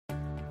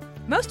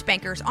Most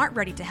bankers aren't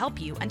ready to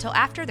help you until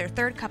after their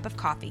third cup of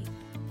coffee.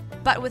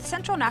 But with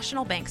Central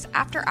National Bank's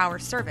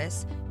after-hours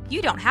service,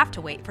 you don't have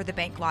to wait for the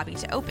bank lobby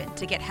to open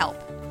to get help.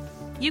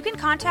 You can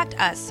contact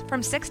us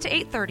from 6 to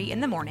 8:30 in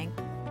the morning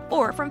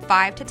or from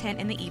 5 to 10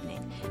 in the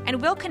evening,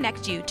 and we'll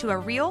connect you to a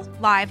real,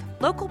 live,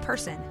 local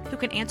person who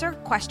can answer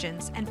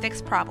questions and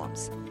fix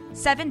problems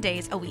 7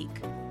 days a week.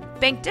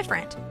 Bank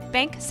different.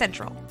 Bank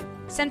Central.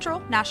 Central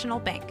National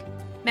Bank.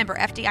 Member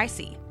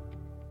FDIC.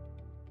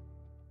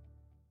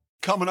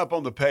 Coming up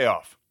on The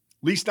Payoff,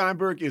 Leigh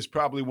Steinberg is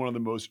probably one of the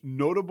most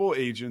notable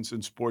agents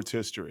in sports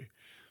history.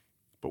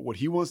 But what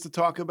he wants to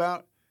talk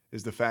about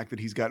is the fact that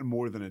he's gotten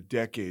more than a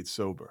decade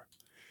sober.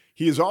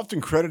 He is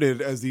often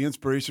credited as the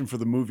inspiration for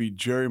the movie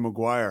Jerry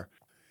Maguire.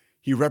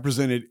 He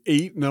represented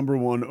 8 number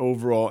 1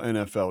 overall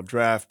NFL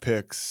draft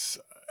picks.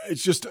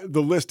 It's just,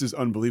 the list is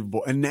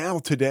unbelievable. And now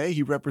today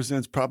he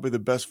represents probably the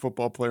best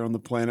football player on the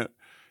planet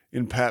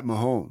in Pat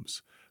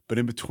Mahomes. But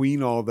in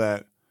between all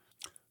that,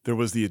 there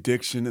was the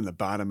addiction and the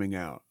bottoming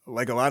out.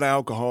 Like a lot of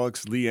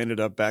alcoholics, Leigh ended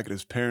up back at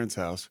his parents'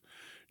 house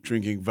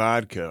drinking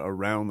vodka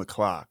around the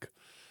clock.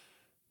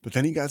 But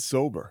then he got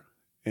sober.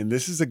 And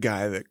this is a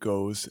guy that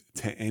goes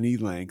to any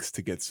lengths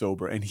to get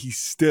sober. And he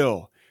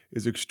still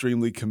is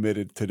extremely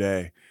committed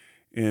today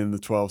in the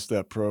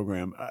 12-step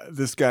program.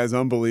 This guy's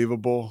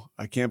unbelievable.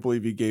 I can't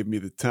believe he gave me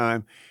the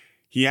time.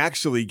 He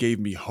actually gave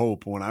me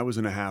hope when I was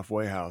in a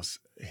halfway house.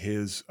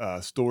 His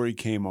story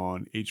came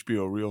on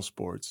HBO Real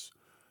Sports.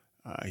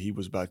 He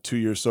was about 2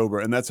 years sober,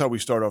 and that's how we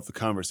start off the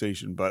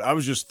conversation. But I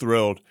was just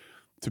thrilled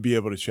to be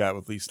able to chat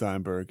with Leigh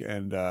Steinberg,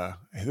 and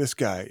this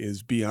guy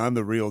is beyond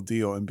the real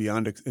deal and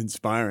beyond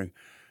inspiring.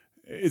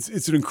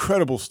 It's an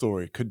incredible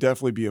story. Could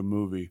definitely be a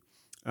movie.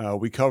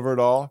 We cover it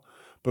all.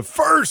 But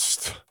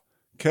first,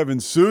 Kevin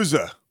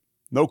Souza.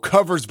 No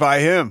covers by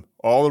him.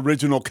 All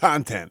original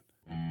content.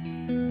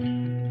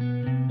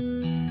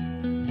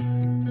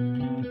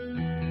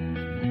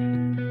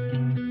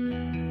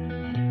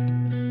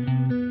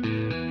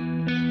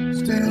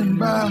 Stand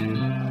by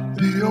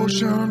the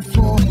ocean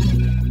floor.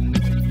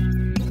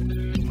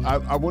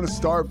 I want to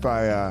start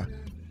by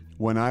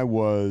when I'd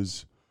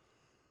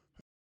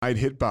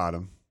hit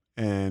bottom,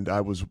 and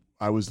I was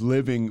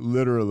living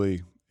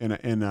literally in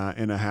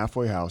a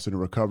halfway house, in a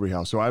recovery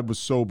house. So I was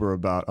sober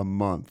about a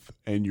month,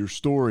 and your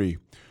story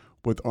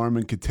with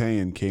Armin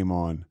Katayan came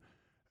on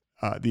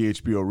the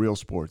HBO Real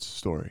Sports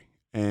story.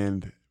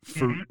 And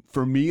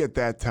for me at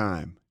that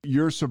time,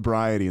 your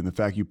sobriety and the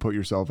fact you put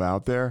yourself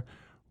out there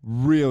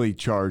really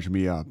charged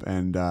me up.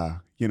 And,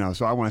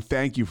 so I want to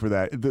thank you for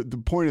that. The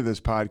point of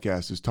this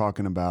podcast is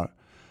talking about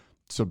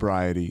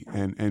sobriety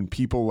and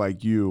people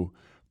like you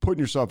putting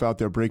yourself out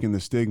there, breaking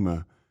the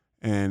stigma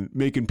and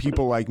making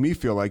people like me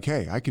feel like,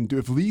 hey, I can do,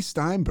 if Leigh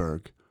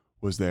Steinberg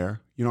was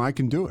there, I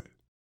can do it.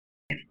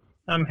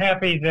 I'm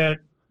happy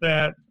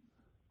that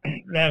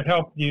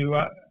helped you.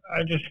 I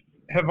just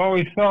have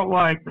always felt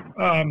like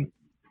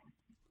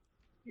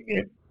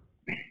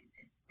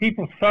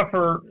people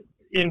suffer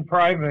in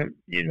private,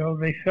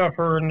 they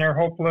suffer and they're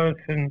hopeless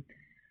and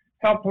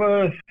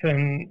helpless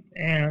and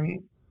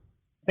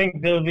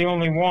think they're the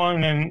only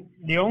one. And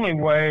the only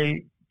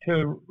way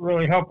to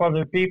really help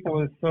other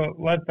people is to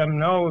let them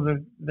know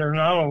that they're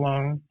not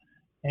alone.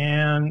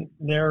 And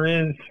there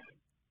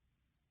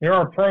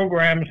are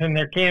programs and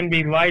there can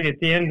be light at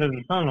the end of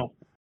the tunnel.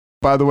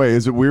 By the way,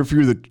 is it weird for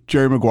you that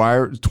Jerry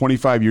Maguire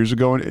 25 years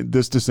ago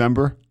this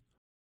December?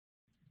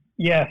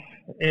 Yes.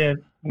 In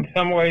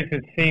some ways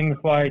it seems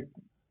like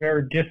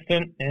very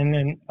distant, and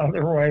in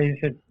other ways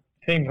it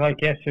seems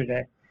like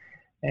yesterday.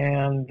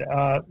 And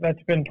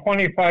that's been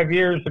 25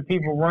 years of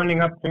people running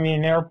up to me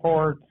in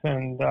airports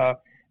and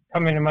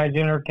coming to my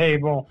dinner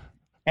table,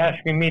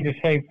 asking me to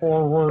say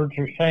 4 words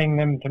or saying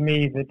them to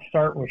me that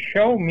start with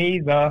 "show me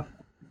the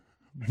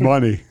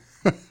money."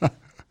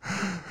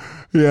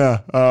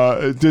 Yeah.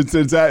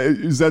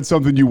 Is that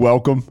something you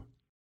welcome?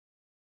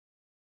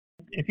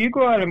 If you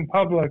go out in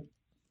public,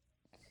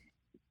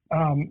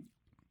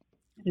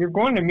 you're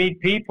going to meet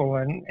people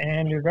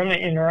and you're going to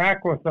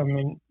interact with them,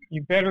 and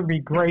you better be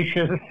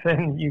gracious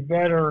and you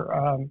better,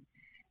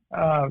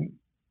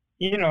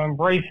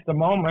 embrace the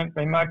moment.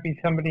 They might be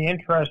somebody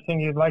interesting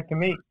you'd like to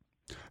meet.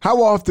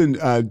 How often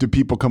do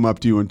people come up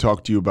to you and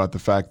talk to you about the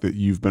fact that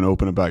you've been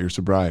open about your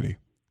sobriety?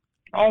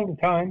 All the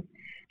time.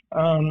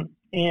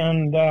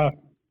 And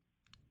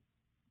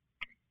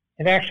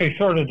it actually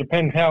sort of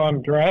depends how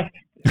I'm dressed.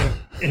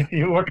 If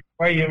you look the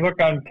way you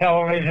look on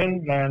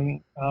television,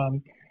 then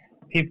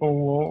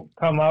people will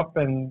come up,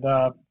 and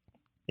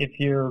if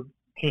you're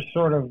just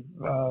sort of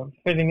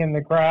fitting in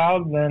the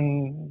crowd,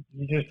 then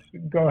you just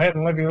go ahead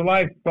and live your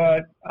life.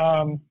 But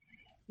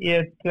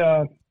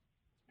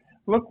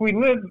look, we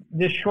live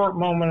this short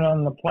moment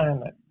on the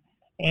planet.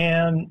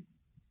 And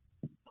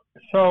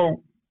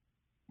so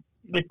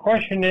the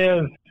question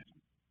is,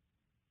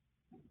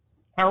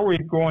 how are we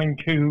going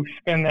to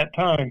spend that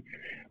time?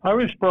 I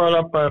was brought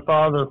up by a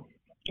father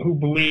who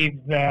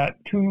believed that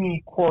 2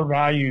 core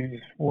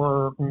values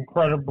were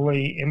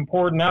incredibly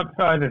important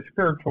outside of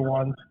spiritual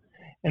ones.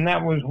 And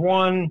that was,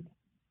 1,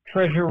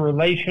 treasure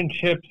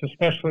relationships,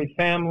 especially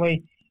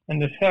family. And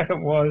the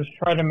second was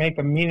try to make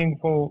a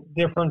meaningful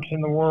difference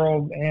in the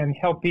world and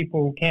help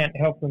people who can't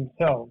help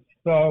themselves.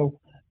 So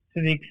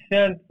to the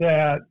extent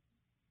that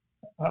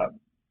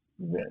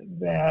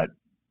that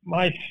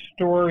my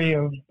story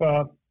of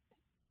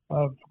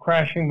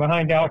crashing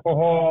behind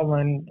alcohol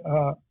and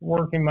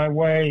working my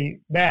way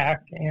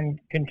back and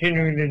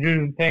continuing to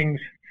do the things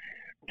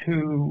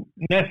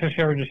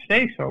necessary to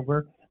stay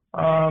sober,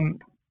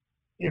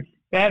 if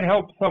that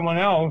helps someone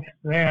else,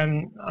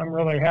 then I'm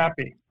really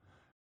happy.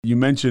 You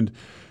mentioned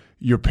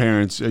your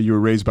parents. You were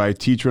raised by a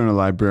teacher and a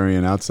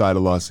librarian outside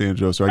of Los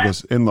Angeles, or I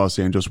guess in Los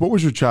Angeles. What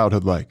was your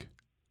childhood like?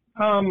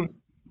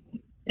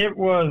 It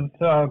was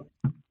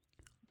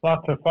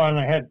lots of fun.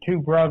 I had two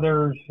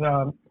brothers.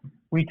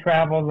 We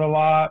traveled a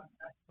lot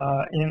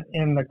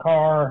in the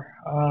car.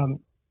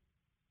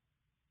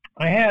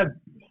 I had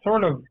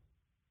sort of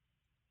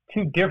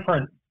two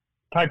different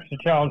types of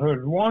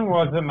childhood. One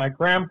was that my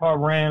grandpa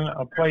ran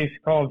a place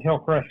called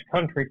Hillcrest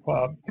Country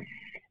Club,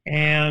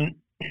 and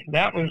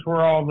that was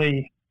where all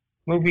the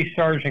movie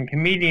stars and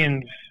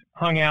comedians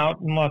hung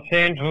out in Los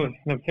Angeles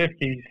in the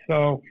 50s.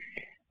 So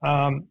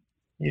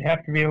you'd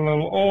have to be a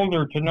little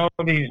older to know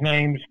these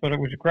names, but it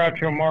was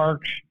Groucho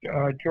Marx,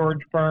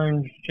 George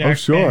Burns, Jack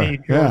Benny,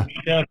 George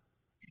Jett,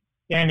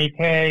 Danny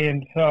Kaye,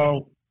 and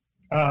so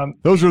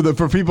those are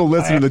for people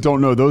listening that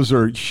don't know, those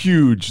are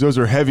huge. Those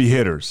are heavy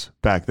hitters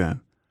back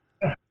then.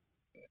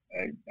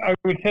 I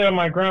would sit on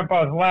my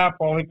grandpa's lap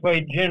while he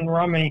played gin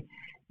rummy,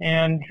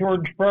 and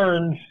George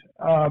Burns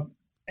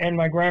and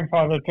my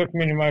grandfather took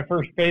me to my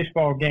first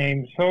baseball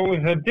game. So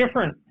it was a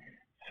different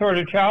sort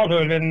of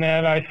childhood in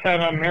that I sat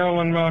on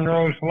Marilyn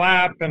Monroe's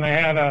lap and I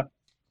had a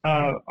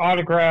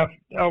autographed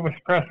Elvis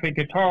Presley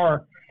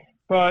guitar.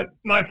 But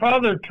my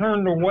father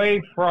turned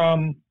away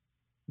from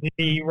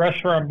the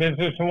restaurant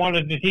business and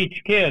wanted to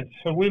teach kids.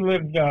 So we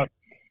lived a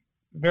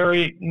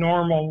very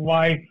normal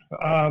life.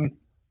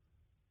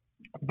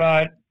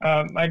 But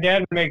my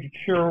dad made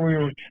sure we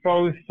were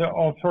exposed to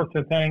all sorts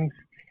of things.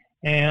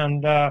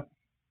 And I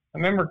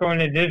remember going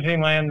to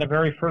Disneyland the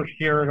very first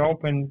year it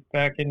opened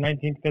back in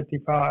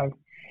 1955.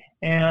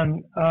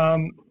 And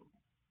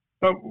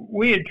but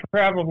we had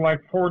traveled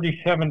like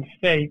 47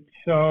 states.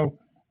 So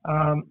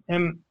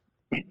and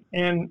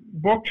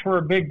books were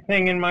a big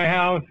thing in my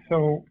house.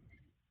 So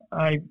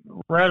I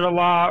read a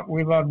lot.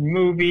 We loved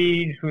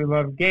movies. We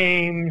loved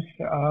games.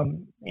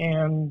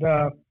 And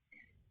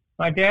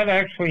my dad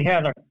actually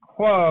had a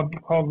club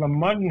called the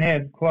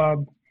Muttonhead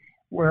Club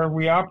where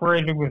we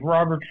operated with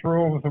Robert's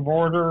Rules of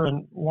Order,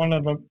 and one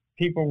of the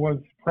people was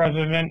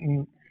president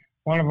and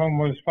one of them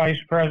was vice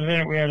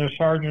president. We had a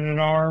sergeant at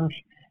arms,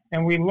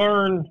 and we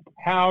learned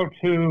how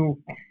to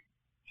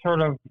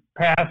sort of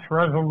pass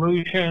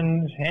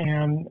resolutions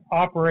and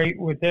operate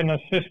within a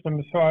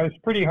system. So I was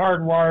pretty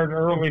hardwired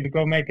early to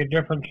go make a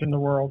difference in the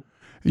world.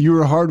 You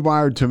were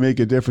hardwired to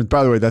make a difference.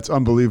 By the way, that's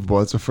unbelievable.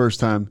 That's the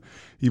first time,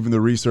 even the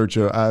research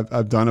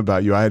I've done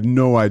about you, I had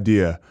no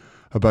idea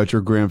about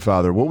your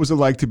grandfather. What was it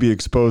like to be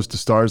exposed to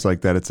stars like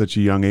that at such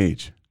a young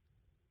age?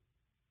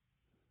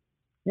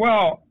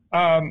 Well,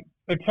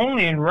 it's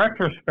only in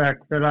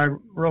retrospect that I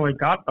really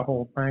got the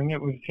whole thing. It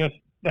was just,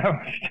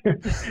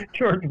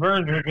 George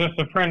Burns was just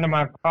a friend of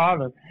my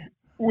father.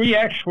 We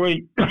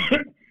actually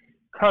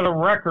cut a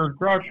record,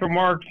 Groucho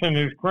Marx and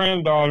his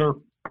granddaughter,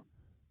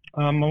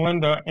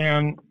 Melinda,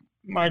 and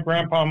my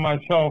grandpa and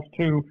myself,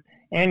 to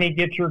Annie,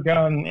 get your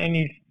gun.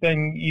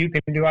 Anything you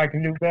can do, I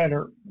can do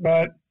better.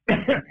 But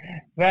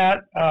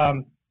that,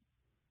 and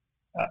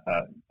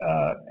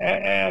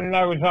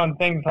I was on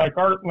things like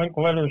Art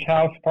Linkletter's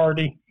house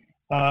party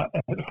as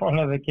one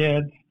of the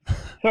kids.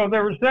 So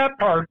there was that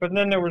part, but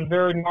then there was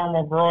very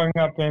normal growing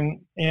up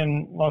in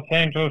Los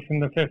Angeles in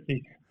the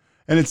 50s.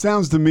 And it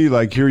sounds to me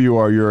like here you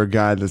are, you're a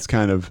guy that's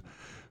kind of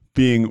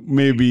being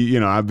maybe,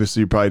 obviously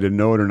you probably didn't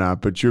know it or not,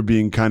 but you're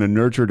being kind of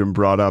nurtured and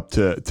brought up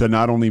to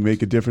not only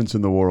make a difference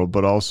in the world,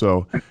 but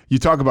also you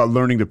talk about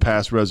learning to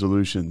pass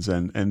resolutions.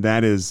 And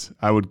that is,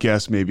 I would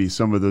guess, maybe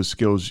some of those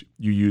skills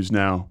you use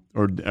now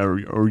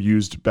or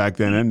used back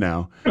then and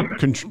now,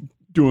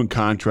 doing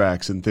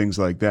contracts and things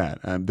like that.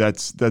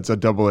 That's a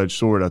double-edged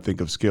sword, I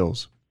think, of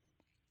skills.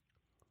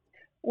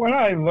 What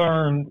I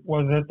learned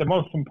was that the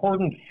most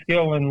important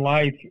skill in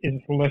life is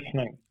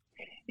listening.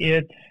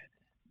 It's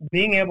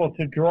being able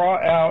to draw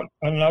out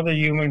another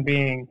human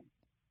being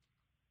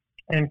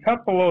and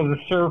cut below the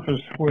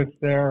surface with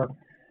their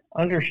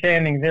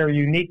understanding their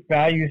unique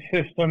value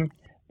system,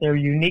 their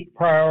unique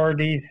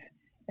priorities,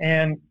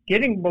 and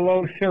getting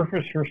below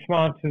surface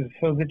responses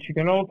so that you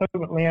can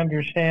ultimately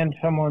understand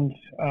someone's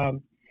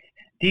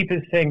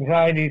deepest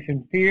anxieties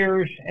and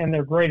fears and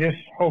their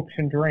greatest hopes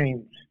and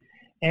dreams.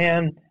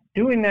 And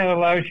doing that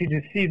allows you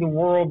to see the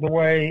world the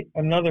way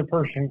another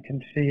person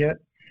can see it,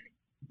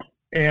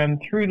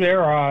 and through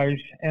their eyes,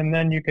 and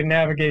then you can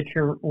navigate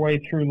your way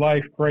through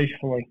life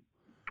gracefully.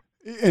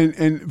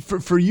 And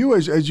for you,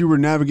 as you were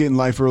navigating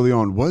life early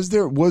on, was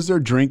there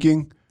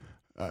drinking,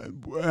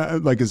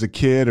 like as a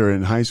kid or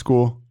in high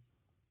school?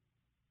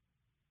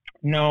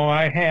 No,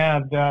 I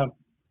had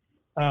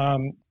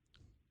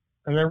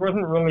there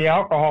wasn't really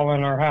alcohol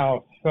in our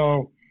house,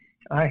 so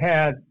I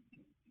had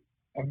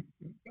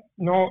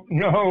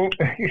no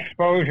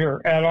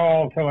exposure at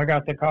all till I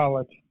got to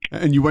college.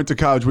 And you went to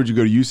college. Where'd you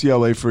go? To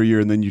UCLA for a year,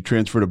 and then you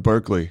transferred to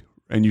Berkeley,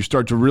 and you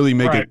start to really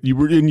make Right.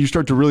 You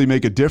start to really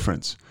make a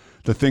difference.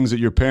 The things that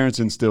your parents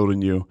instilled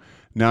in you,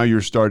 now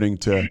you're starting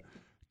to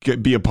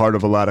be a part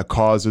of a lot of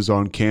causes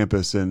on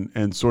campus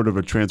and sort of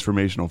a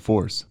transformational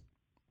force.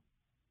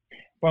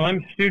 Well,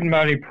 I'm student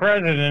body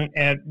president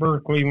at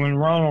Berkeley when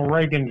Ronald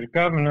Reagan's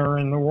governor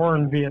and the war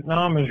in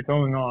Vietnam is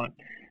going on.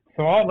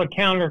 So all the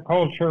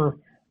counterculture,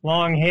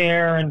 long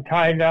hair and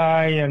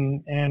tie-dye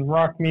and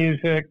rock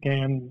music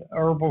and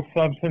herbal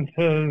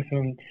substances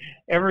and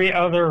every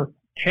other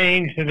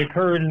change that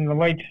occurred in the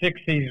late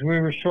 60s, we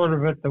were sort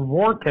of at the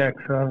vortex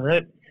of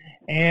it.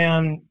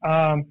 And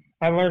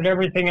I learned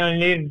everything I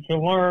needed to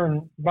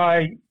learn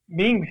by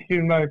being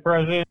student body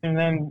president and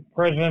then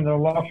president of the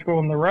law school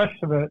and the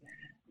rest of it.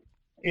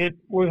 It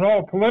was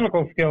all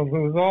political skills. It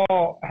was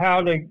all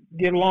how to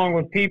get along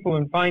with people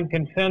and find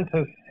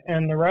consensus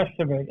and the rest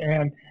of it.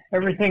 And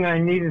everything I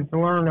needed to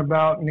learn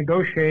about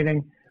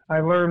negotiating,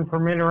 I learned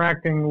from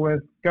interacting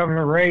with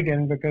Governor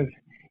Reagan, because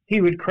he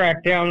would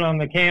crack down on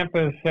the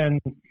campus and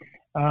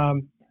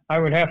I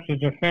would have to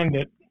defend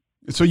it.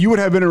 So you would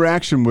have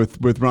interaction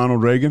with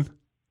Ronald Reagan?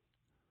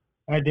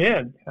 I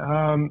did.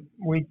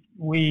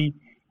 We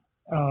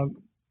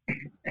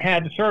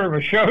had sort of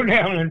a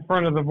showdown in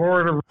front of the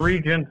Board of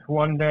Regents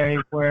one day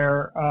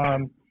where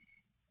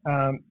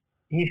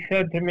he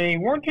said to me,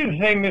 "Weren't you the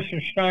same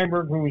Mr.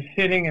 Steinberg who was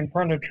sitting in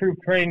front of troop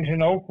trains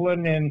in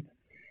Oakland in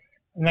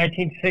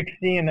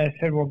 1960? And I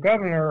said, "Well,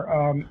 Governor,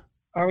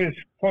 I was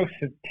close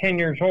to 10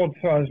 years old,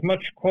 so I was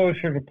much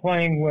closer to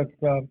playing with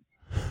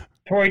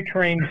toy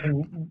trains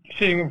and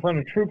sitting in front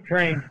of troop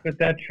trains, but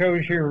that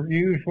shows your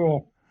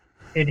usual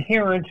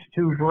adherence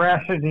to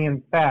veracity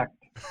and fact."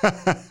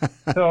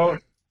 So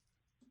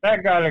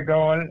that got it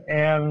going,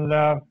 and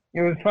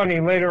it was funny.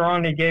 Later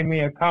on, he gave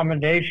me a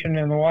commendation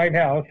in the White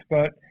House,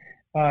 but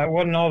it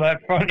wasn't all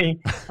that funny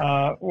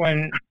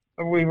when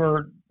we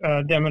were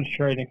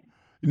demonstrating.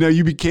 Now,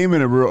 you became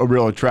a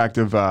real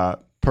attractive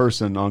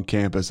person on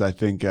campus, I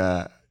think.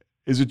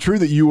 Is it true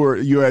that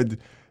you had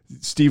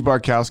Steve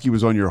Bartkowski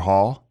was on your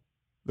hall,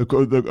 a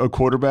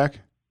quarterback?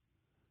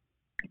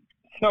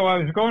 So I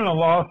was going to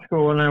law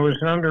school, and I was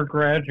an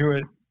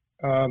undergraduate.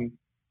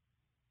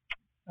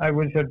 I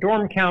was a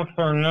dorm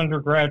counselor in an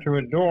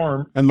undergraduate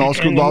dorm. And law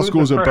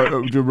schools at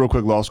real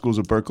quick, law schools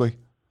at Berkeley?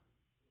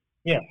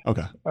 Yes.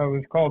 Okay. It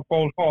was called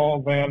Gold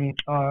Hall then.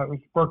 It was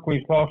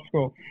Berkeley's law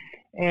school.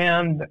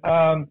 And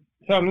so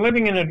I'm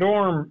living in a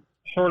dorm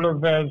sort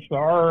of as the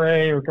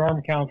RA or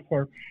dorm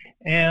counselor.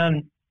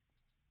 And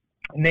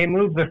they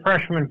moved the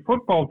freshman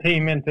football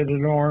team into the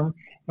dorm.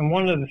 And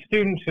one of the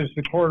students is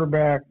the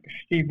quarterback,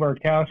 Steve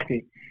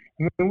Bartkowski.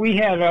 I mean, we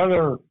had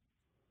other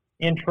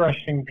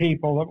interesting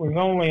people. It was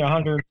only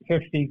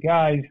 150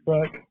 guys,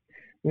 but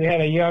we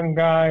had a young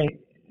guy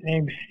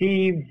named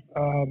Steve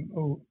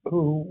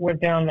who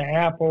went down to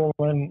Apple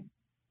and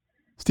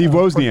Steve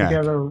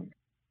Wozniak.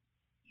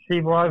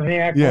 Steve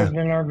Wozniak Yeah. was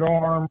in our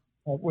dorm.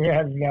 We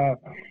had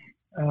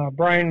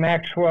Brian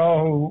Maxwell,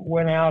 who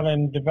went out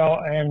and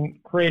developed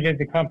and created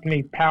the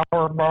company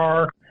Power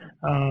Bar.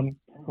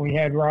 We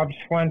had Rob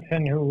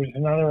Swenson, who was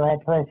another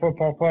all-pro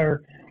football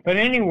player. But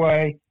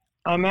anyway,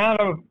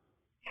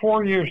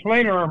 4 years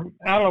later, I'm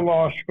out of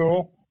law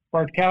school.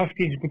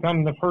 Bartkowski's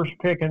become the first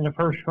pick in the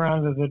first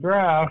round of the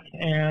draft,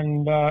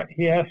 and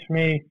he asked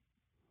me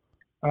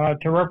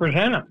to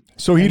represent him.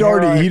 So he'd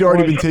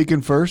already been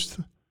taken first?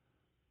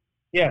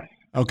 Yes.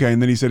 Okay,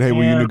 and then he said, "Hey,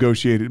 will you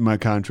negotiate my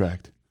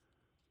contract?"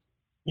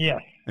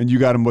 Yes. And you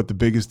got him what, the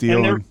biggest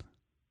deal?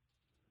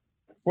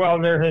 Well,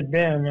 there had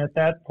been at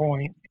that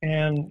point,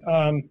 and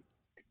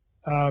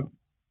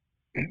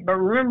but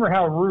remember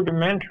how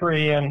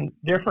rudimentary and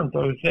different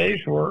those days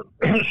were.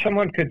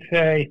 Someone could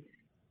say,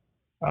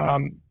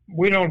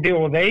 "We don't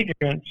deal with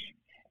agents,"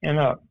 and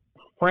a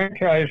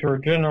franchise or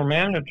a general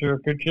manager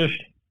could just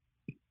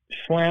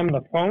slam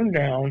the phone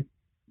down,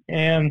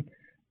 and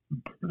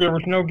there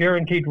was no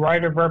guaranteed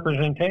right of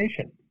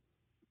representation.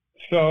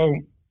 So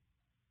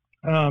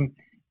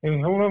it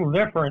was a little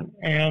different.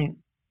 And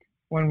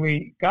when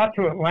we got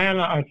to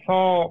Atlanta, I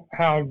saw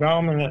how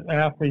dominant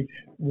athletes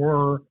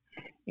were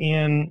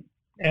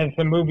as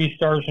the movie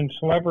stars and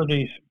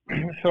celebrities.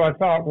 So I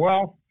thought,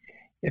 well,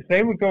 if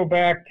they would go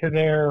back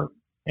to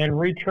and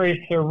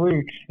retrace their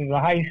roots to the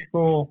high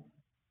school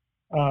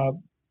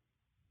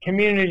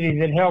community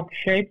that helped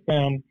shape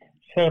them,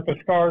 set up a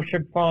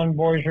scholarship fund,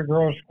 Boys or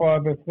Girls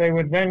Club, if they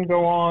would then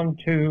go on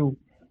to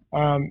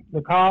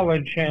the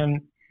college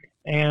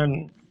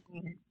and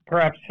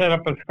perhaps set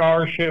up a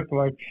scholarship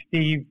like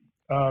Steve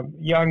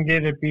Young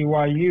did at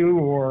BYU,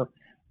 or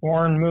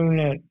Warren Moon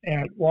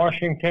at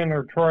Washington,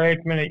 or Troy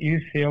Aikman at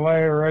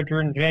UCLA, or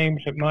Edgerrin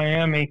James at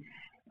Miami,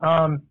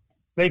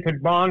 they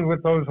could bond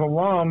with those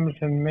alums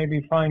and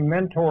maybe find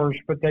mentors,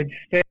 but they'd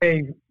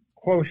stay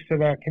close to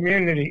that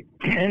community.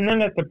 And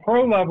then at the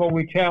pro level,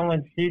 we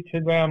challenged each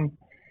of them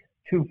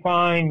to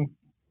find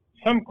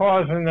some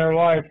cause in their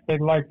life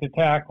they'd like to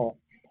tackle.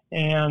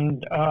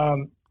 And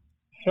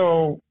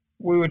so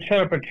we would set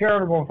up a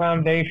charitable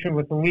foundation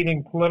with the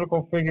leading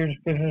political figures,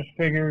 business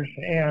figures,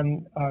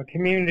 and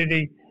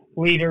community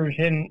leaders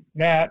in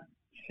that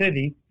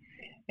city.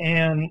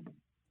 And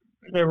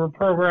there were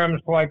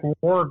programs like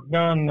Warwick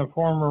Dunn, the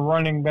former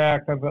running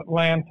back of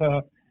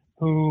Atlanta,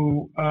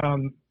 who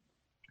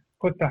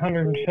put the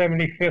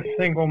 175th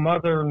single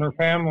mother and her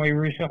family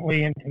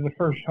recently into the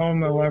first home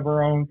they'll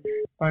ever own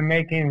by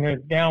making the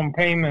down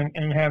payment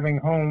and having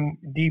Home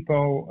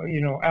Depot,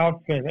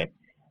 outfit it.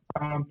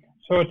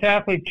 So it's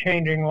athletes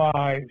changing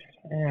lives.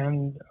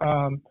 And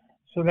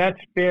so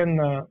that's been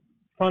the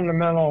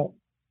fundamental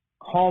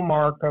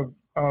hallmark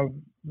of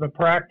the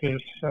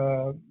practice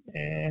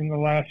in the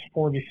last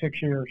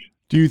 46 years.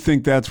 Do you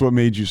think that's what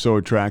made you so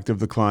attractive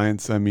to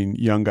clients? I mean,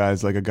 young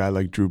guys like a guy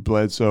like Drew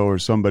Bledsoe or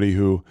somebody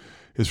who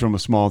is from a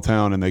small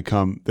town and they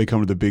come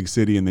to the big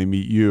city and they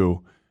meet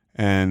you,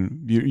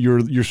 and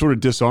you're sort of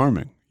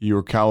disarming. You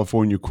were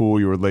California cool,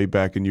 you were laid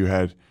back, and you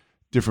had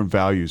different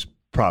values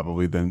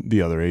probably than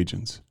the other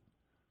agents.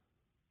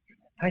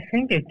 I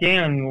think,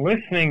 again,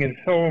 listening is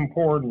so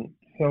important,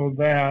 so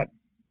that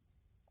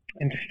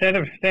instead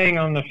of staying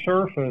on the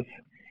surface,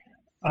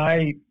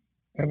 I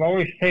have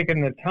always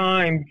taken the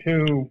time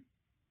to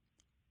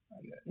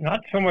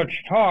not so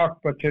much talk,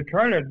 but to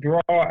try to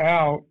draw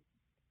out.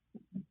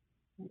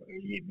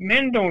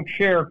 Men don't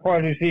share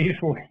quite as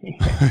easily.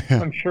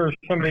 I'm sure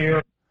some of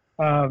your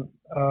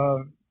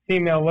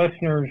female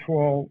listeners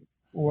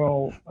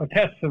will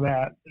attest to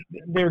that.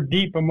 They're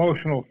deep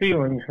emotional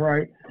feelings,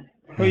 right?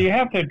 So you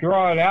have to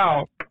draw it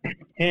out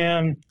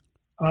and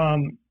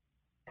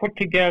put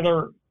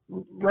together,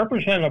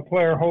 represent a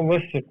player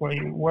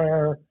holistically,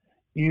 where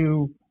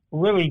you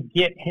really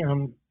get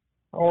him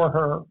or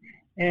her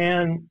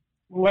and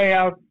lay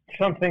out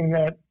something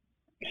that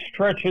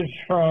stretches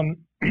from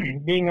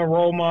being a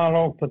role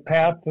model to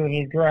path to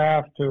the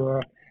draft to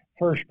a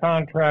first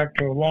contract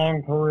to a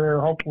long career,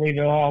 hopefully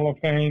to the Hall of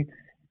Fame,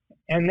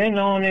 and then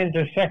on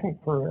into second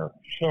career.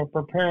 So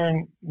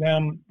preparing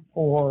them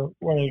for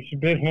whether it's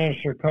business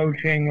or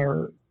coaching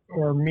or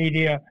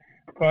media,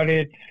 but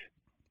it's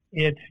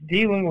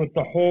dealing with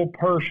the whole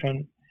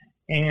person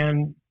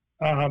and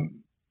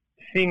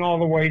seeing all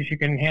the ways you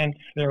can enhance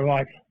their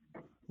life.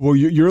 Well,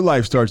 your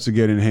life starts to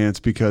get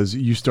enhanced because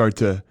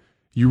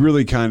you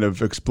really kind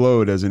of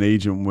explode as an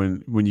agent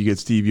when you get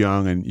Steve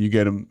Young and you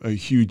get him a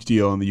huge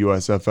deal in the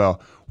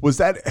USFL. Was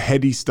that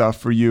heady stuff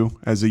for you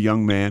as a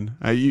young man?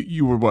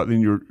 You were what,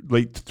 in your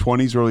late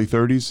 20s, early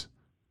 30s?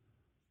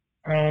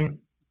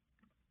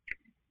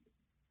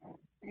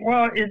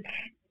 Well, it's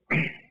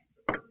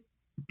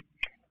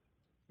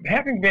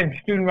having been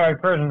student vice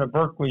president of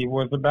Berkeley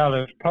was about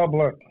as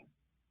public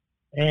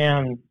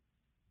and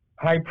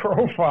high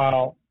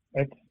profile.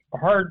 It's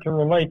hard to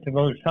relate to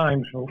those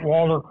times, but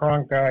Walter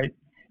Cronkite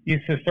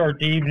used to start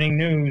the evening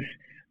news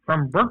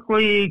from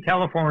Berkeley,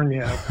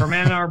 California, from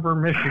Ann Arbor,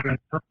 Michigan,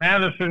 from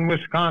Madison,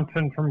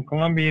 Wisconsin, from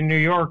Columbia, New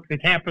York. The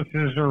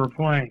campuses are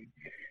aflame.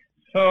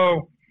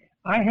 So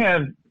I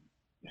had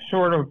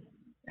sort of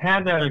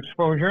had that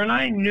exposure, and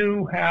I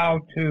knew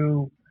how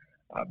to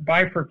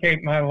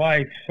bifurcate my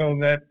life so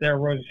that there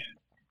was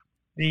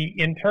the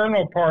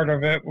internal part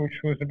of it,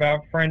 which was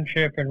about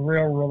friendship and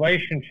real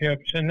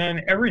relationships, and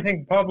then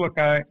everything public.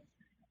 I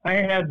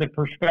had the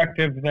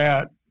perspective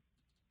that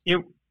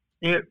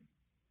it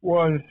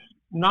was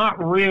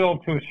not real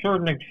to a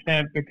certain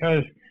extent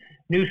because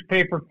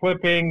newspaper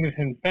clippings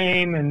and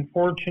fame and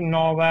fortune and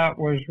all that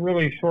was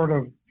really sort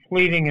of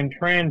fleeting and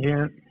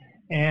transient,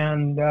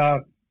 and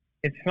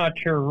it's not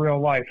your real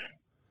life.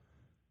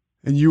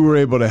 And you were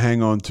able to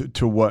hang on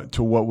to what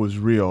was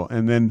real.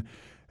 And then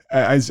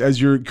as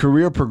your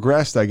career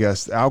progressed, I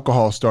guess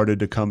alcohol started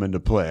to come into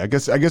play. I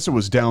guess it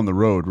was down the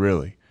road,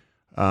 really.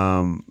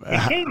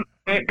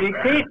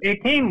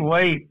 It came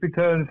late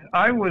because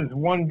I was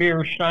one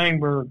beer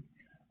Steinberg,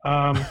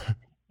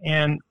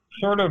 and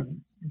sort of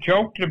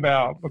joked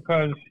about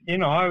because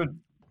I would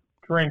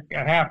drink a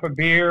half a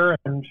beer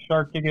and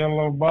start to get a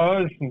little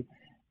buzz,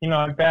 and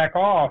I'd back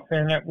off.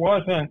 And it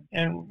wasn't.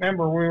 And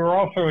remember, we were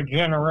also a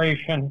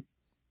generation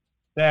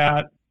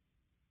that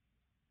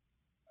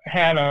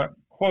had a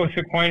close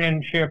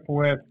acquaintanship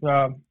with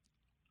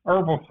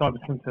herbal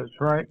substances,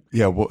 right?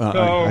 Yeah, well,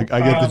 I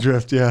get the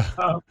drift, yeah.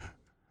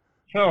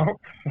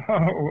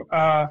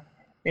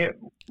 It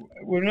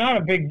was not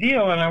a big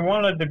deal, and I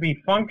wanted to be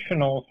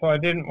functional, so I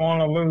didn't want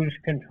to lose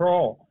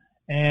control.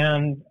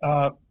 And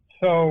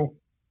so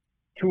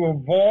to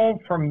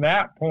evolve from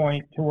that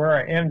point to where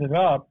I ended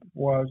up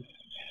was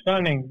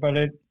stunning, but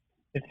it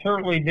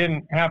certainly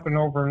didn't happen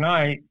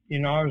overnight.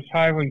 I was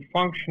highly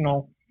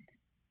functional.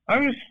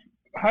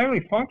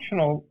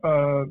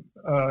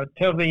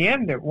 Till the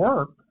end at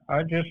work.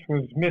 I just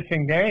was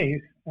missing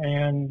days,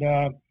 and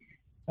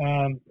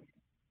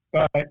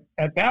but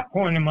at that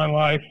point in my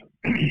life,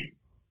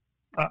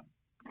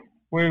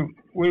 we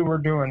were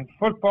doing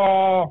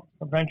football.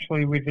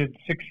 Eventually, we did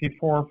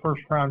 64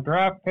 first-round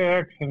draft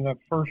picks, and the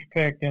first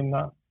pick in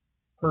the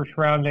first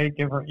round 8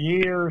 different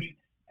years.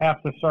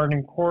 half the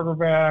starting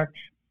quarterbacks.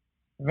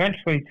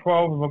 Eventually,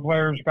 12 of the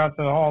players got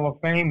to the Hall of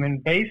Fame,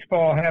 and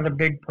baseball had a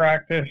big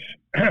practice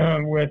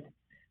with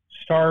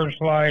stars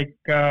like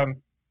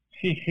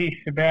CC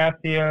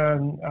Sabathia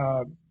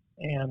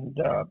and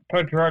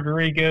Pudge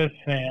Rodriguez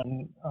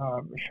and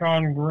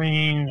Sean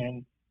Green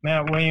and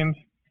Matt Williams.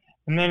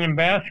 And then in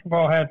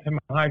basketball, I had some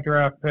high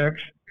draft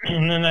picks.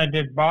 And then I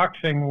did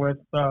boxing with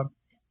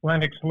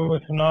Lennox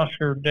Lewis and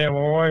Oscar De La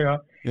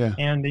Hoya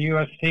and the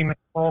U.S. team at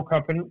the World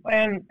Cup.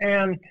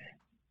 And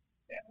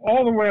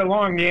all the way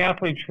along, the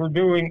athletes were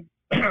doing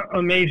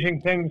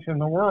amazing things in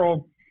the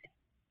world.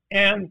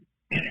 And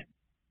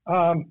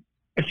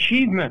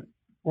achievement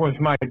was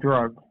my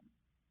drug.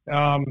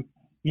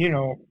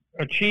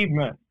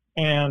 Achievement.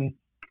 And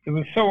it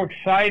was so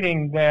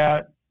exciting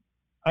that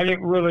I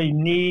didn't really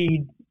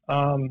need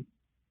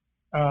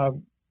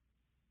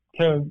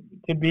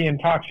to be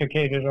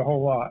intoxicated a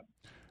whole lot.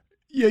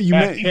 Yeah,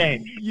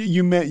 and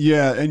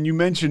you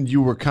mentioned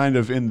you were kind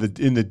of in the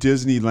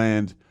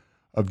Disneyland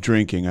of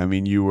drinking. I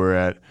mean, you were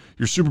at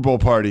your Super Bowl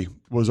party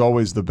was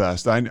always the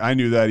best. I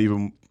knew that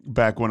even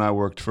back when I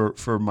worked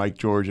for Mike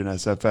George and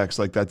SFX.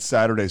 Like that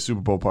Saturday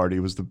Super Bowl party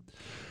was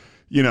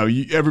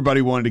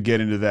everybody wanted to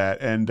get into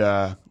that. And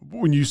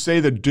when you say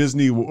the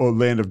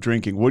Disneyland of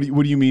drinking, what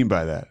do you mean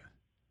by that?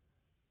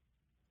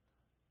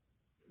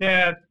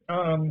 That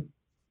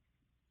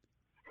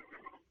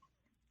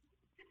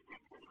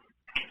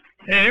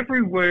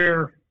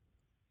everywhere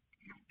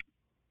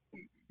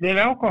that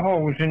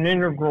alcohol was an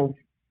integral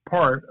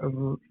part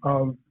of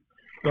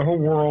the whole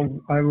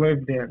world I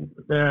lived in.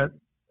 That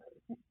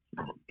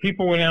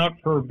people went out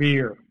for a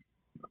beer.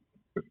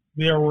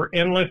 There were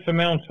endless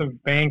amounts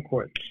of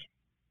banquets,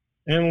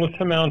 endless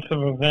amounts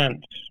of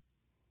events,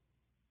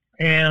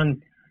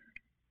 and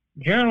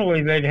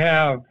generally they'd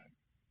have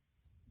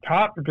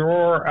top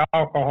drawer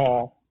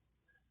alcohol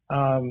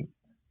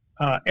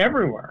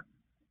everywhere,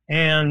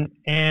 and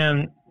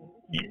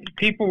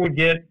people would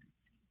get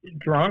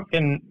drunk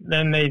and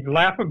then they'd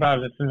laugh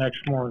about it the next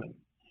morning.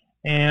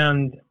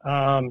 And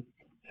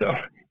so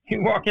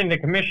you walk into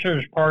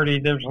commissioner's party,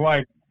 there's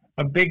like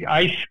a big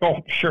ice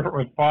sculpture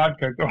with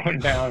vodka going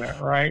down it,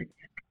 right?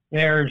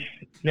 There's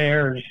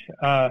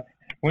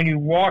when you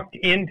walked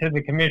into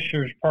the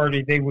commissioner's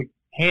party, they would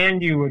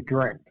hand you a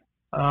drink.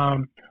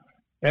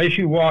 As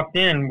you walked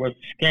in with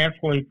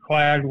scantily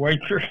clad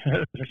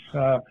waitresses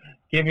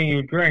giving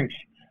you drinks,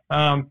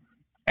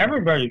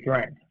 everybody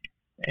drank.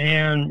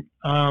 And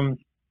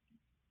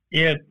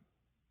it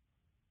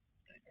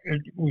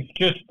was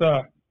just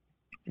a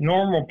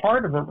normal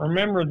part of it.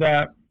 Remember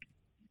that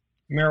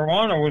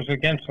marijuana was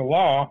against the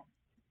law,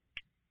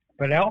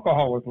 but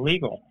alcohol was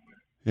legal.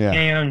 Yeah.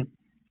 And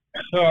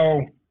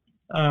so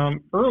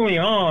early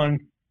on,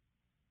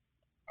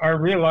 I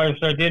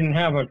realized I didn't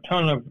have a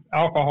ton of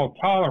alcohol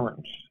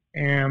tolerance,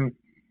 and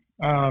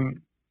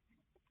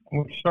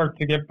would start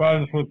to get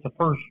buzzed with the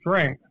first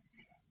drink.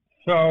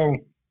 So,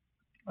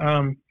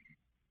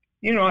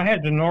 I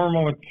had the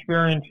normal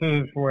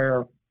experiences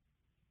where,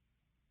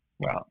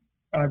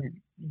 I'd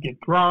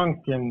get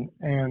drunk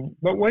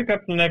but wake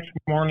up the next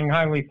morning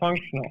highly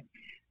functional.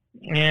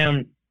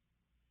 And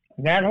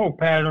that whole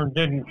pattern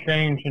didn't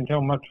change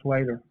until much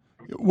later.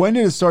 When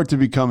did it start to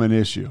become an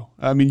issue?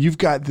 I mean, you've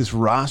got this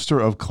roster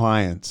of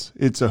clients.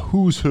 It's a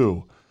who's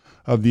who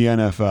of the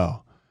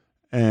NFL.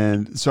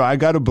 And so I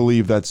got to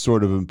believe that's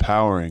sort of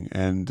empowering.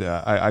 And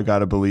I got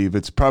to believe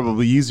it's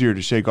probably easier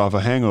to shake off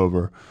a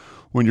hangover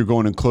when you're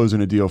going and closing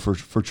a deal for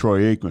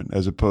Troy Aikman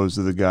as opposed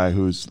to the guy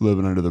who's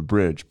living under the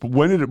bridge. But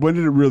when did it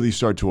really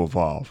start to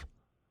evolve?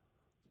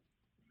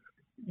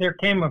 There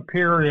came a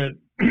period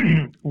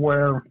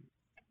where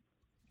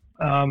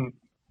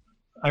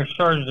I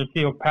started to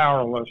feel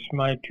powerless.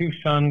 My two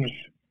sons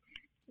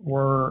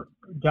were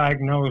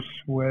diagnosed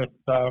with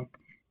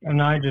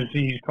an eye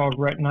disease called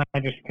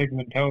retinitis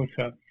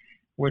pigmentosa,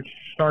 which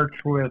starts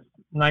with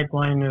night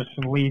blindness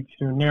and leads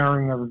to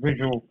narrowing of the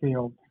visual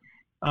field.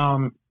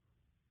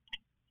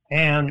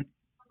 And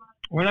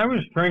when I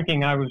was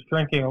drinking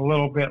a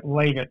little bit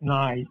late at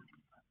night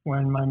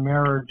when my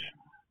marriage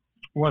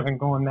wasn't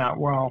going that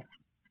well.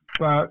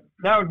 But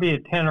that would be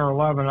at 10 or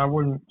 11. I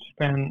wouldn't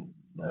spend,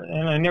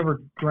 and I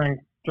never drank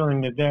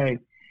during the day.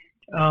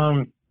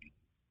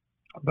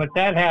 But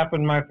that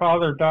happened. My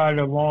father died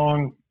a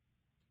long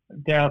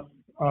death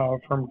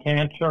from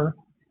cancer,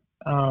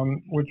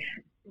 which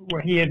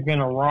he had been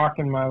a rock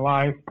in my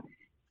life.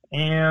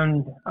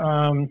 And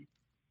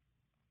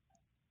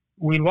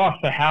we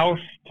lost a house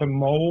to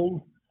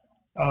mold.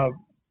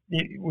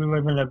 We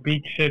live in a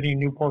beach city,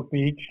 Newport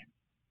Beach,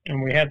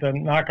 and we had to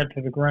knock it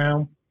to the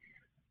ground.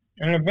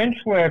 And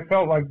eventually I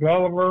felt like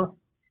Gulliver,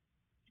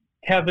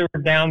 tethered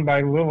down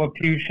by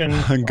Lilliputian.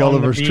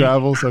 Gulliver's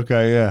Travels?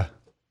 Okay, yeah.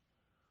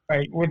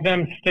 Right, with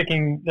them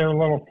sticking their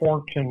little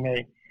forks in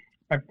me.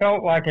 I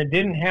felt like I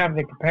didn't have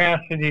the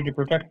capacity to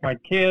protect my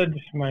kids.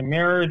 My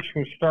marriage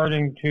was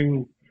starting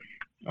to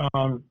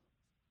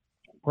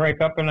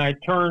break up, and I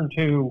turned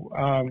to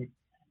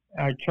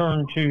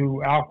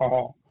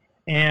alcohol.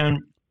 And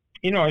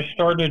I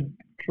started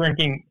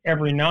drinking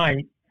every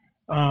night.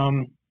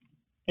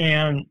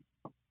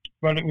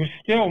 But it was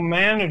still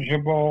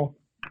manageable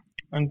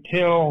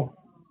until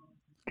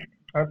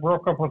I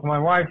broke up with my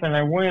wife, and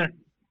I went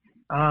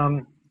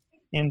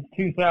in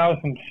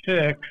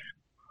 2006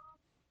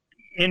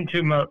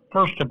 into my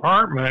first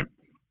apartment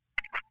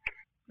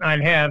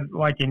I'd had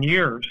like in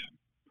years.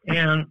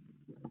 And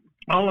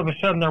all of a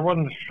sudden there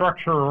wasn't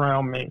structure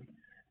around me.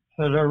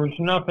 So there was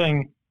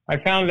nothing. I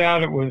found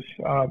out it was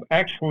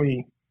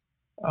actually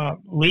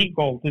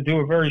legal to do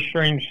a very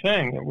strange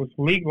thing. It was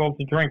legal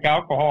to drink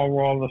alcohol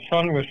while the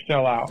sun was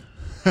still out.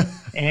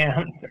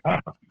 And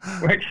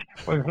which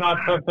was not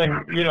something,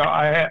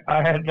 I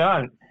had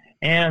done.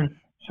 And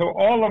so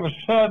all of a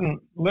sudden,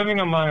 living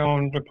on my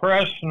own,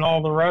 depressed and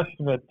all the rest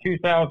of it,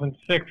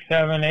 2006,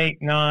 7, 8,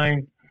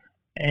 9,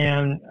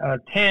 and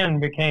 10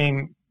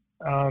 became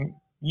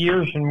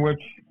years in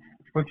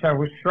which I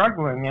was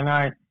struggling. And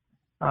I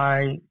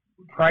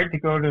tried to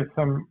go to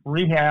some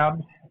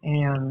rehabs,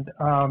 and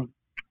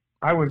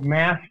I would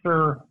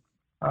master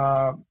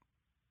the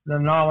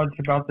knowledge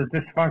about the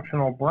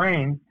dysfunctional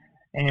brain,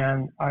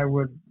 and I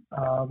would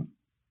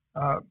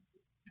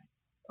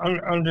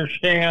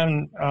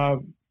understand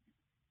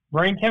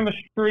brain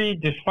chemistry,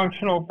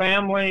 dysfunctional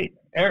family,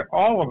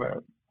 all of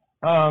it.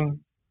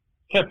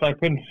 Except I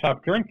couldn't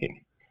stop drinking.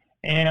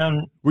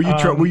 And were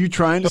you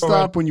trying to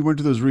stop when you went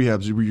to those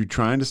rehabs? Were you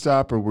trying to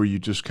stop, or were you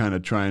just kind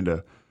of trying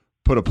to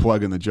put a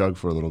plug in the jug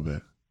for a little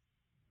bit?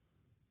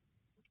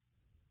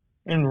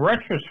 In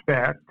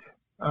retrospect,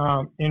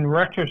 I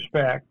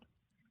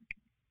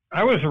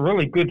was a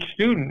really good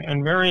student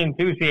and very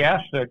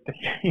enthusiastic,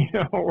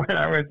 when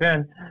I was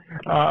in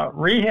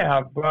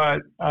rehab.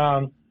 But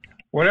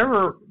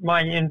whatever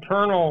my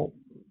internal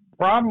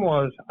problem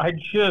was, I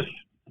just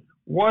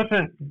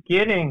wasn't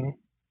getting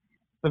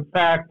the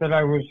fact that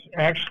I was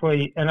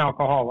actually an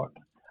alcoholic.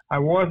 I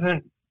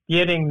wasn't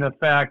getting the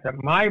fact that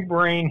my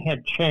brain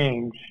had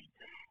changed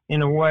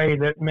in a way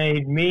that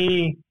made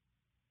me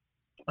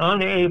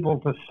unable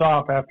to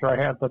stop after I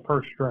had the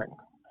first drink,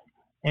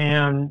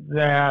 and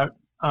that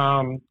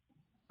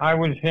I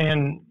was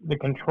in the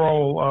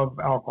control of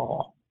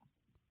alcohol.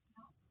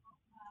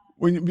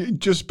 When you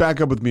just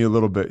back up with me a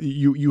little bit,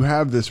 you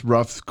have this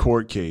rough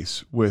court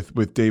case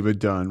with David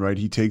Dunn, right?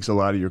 He takes a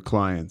lot of your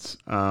clients.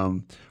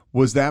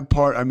 Was that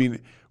part? I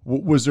mean,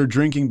 was there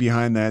drinking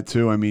behind that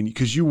too? I mean,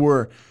 because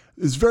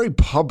it's very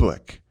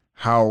public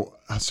how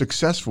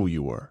successful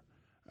you were.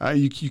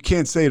 You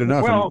can't say it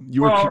enough.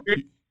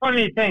 The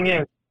funny thing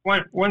is,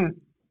 when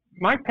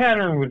my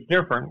pattern was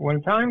different,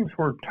 when times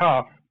were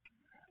tough,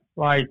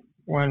 like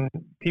when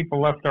people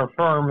left our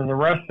firm and the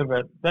rest of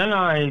it, then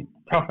I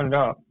toughened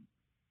up.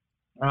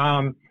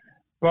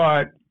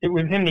 But it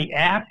was in the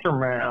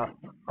aftermath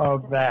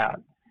of that.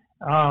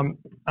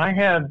 I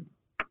had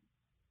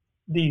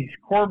these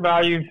core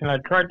values, and I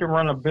tried to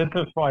run a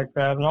business like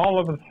that, and all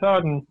of a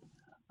sudden,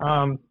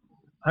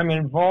 I'm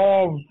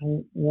involved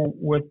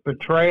with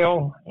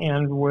betrayal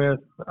and with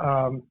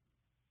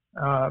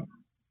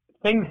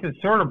things that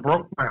sort of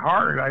broke my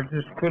heart. I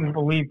just couldn't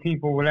believe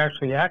people would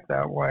actually act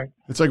that way.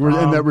 It's like,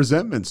 and that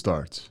resentment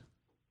starts.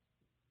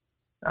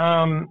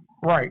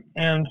 Right.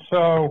 And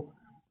so,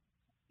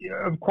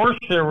 of course,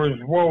 there was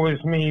woe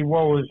is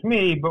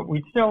me, but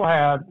we still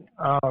had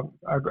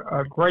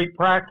a great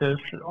practice.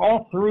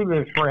 All through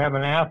this, we're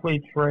having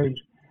athletes raise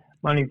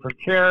money for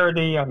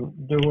charity. I'm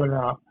doing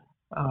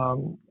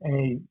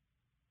the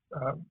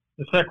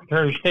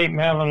Secretary of State,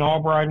 Madeleine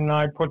Albright, and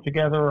I put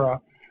together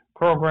a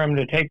program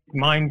to take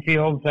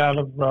minefields out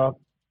of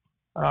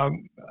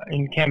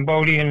in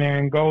Cambodia and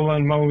Angola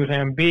and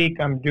Mozambique.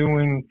 I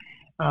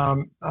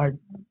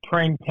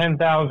trained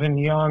 10,000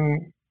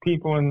 young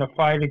people in the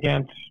fight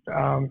against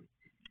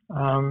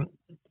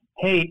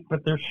hate,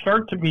 but there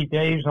start to be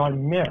days I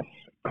miss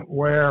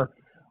where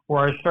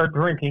I start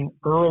drinking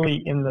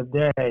early in the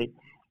day,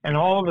 and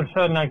all of a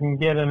sudden I can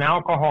get an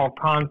alcohol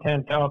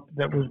content up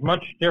that was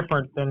much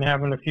different than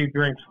having a few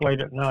drinks late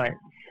at night,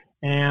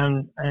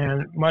 and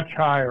much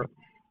higher.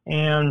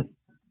 And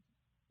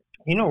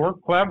we're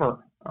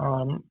clever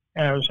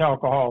as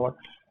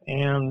alcoholics,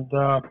 and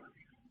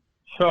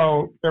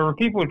so there were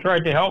people who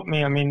tried to help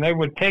me. I mean, they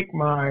would take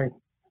my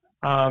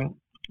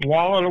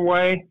wallet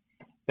away,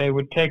 they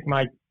would take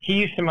my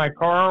keys to my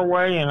car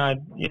away, and I'd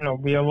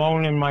be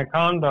alone in my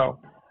condo.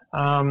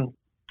 But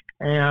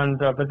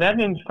that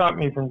didn't stop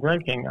me from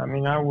drinking. I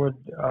mean, I would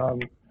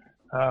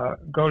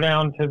go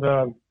down to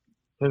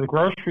the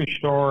grocery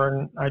store,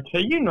 and I'd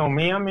say,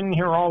 me, I'm in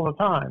here all the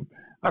time.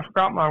 I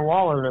forgot my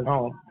wallet at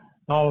home.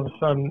 And all of a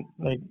sudden,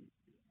 they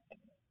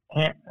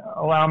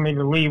allow me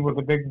to leave with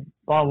a big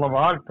bottle of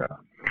vodka.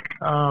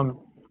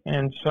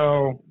 And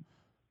so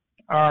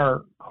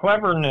our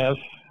cleverness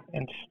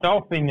and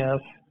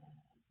stealthiness,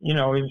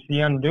 is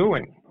the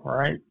undoing,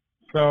 right?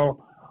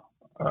 So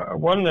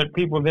one that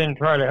people didn't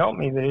try to help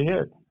me, they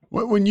did.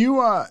 When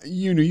you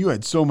you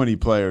had so many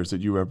players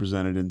that you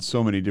represented in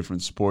so many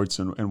different sports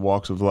and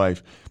walks of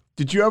life,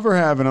 did you ever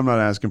have, and I'm not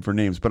asking for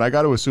names, but I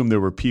got to assume there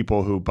were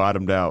people who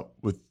bottomed out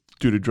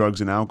due to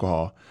drugs and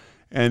alcohol.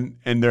 And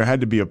there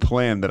had to be a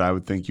plan that I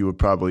would think you would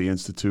probably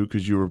institute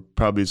because you were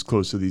probably as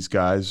close to these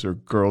guys or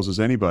girls as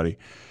anybody.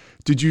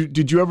 Did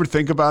you ever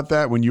think about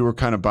that when you were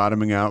kind of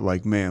bottoming out?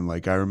 Like, man,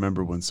 like I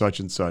remember when such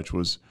and such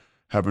was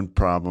having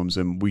problems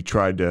and we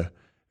tried to,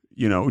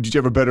 did you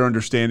have a better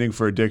understanding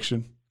for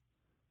addiction?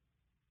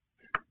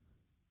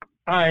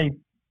 I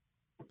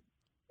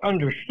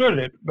understood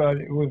it, but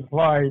it was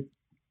like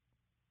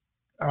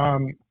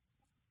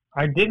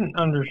I didn't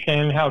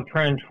understand how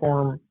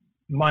transformed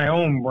my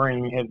own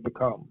brain had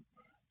become.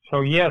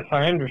 So yes,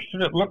 I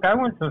understood it. Look, I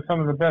went to some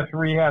of the best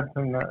rehabs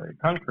in the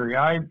country.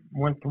 I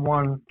went to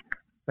one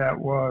that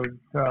was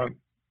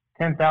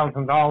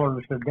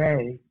 $10,000 a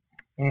day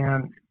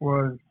and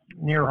was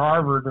near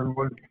Harvard and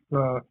was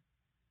the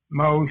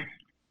most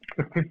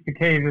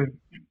sophisticated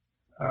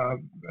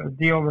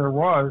deal there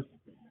was.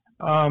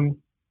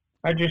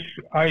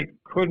 I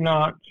could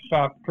not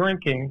stop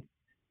drinking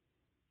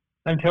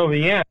until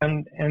the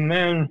end, and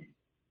then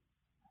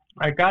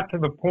I got to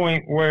the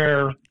point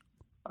where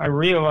I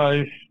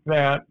realized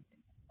that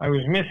I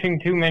was missing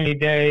too many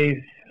days,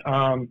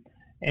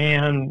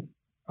 and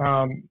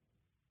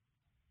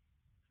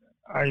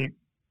I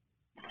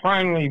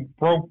finally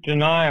broke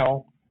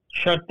denial,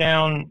 shut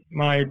down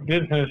my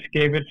business,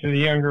 gave it to the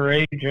younger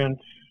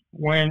agents,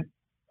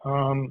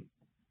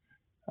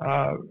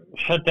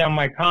 shut down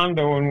my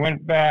condo and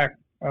went back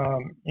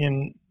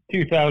in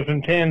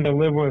 2010 to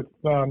live with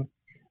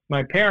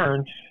my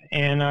parents,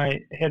 and I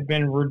had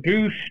been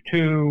reduced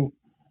to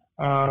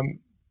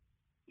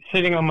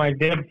sitting on my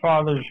dead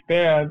father's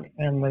bed,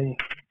 and the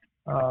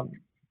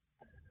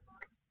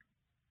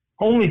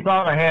only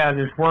thought I had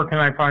is, where can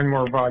I find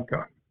more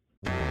vodka?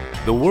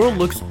 The world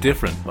looks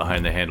different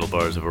behind the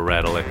handlebars of a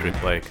Rad electric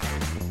bike.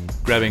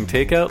 Grabbing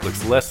takeout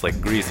looks less like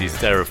greasy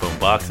styrofoam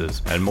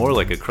boxes and more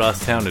like a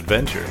cross-town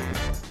adventure.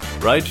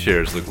 Ride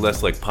shares look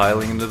less like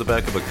piling into the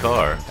back of a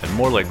car and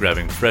more like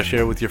grabbing fresh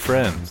air with your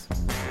friends.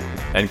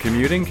 And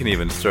commuting can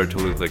even start to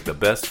look like the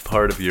best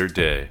part of your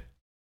day.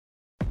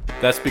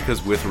 That's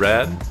because with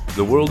Rad,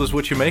 the world is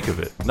what you make of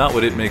it, not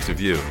what it makes of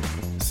you.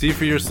 See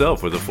for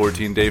yourself with a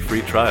 14-day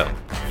free trial.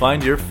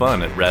 Find your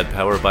fun at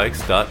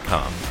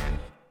radpowerbikes.com.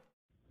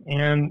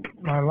 And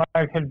my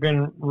life had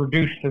been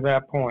reduced to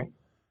that point.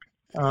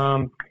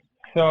 And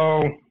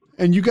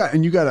you got.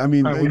 I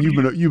mean,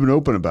 you've been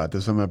open about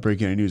this. I'm not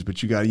breaking any news,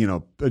 but you got, a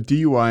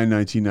DUI in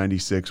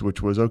 1996,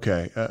 which was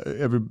okay.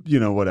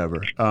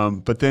 Whatever.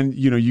 But then,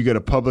 you get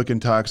a public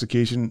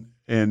intoxication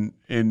in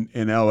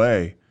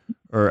L.A.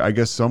 or I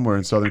guess somewhere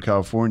in Southern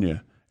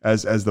California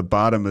as the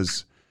bottom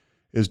is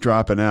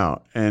dropping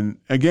out. And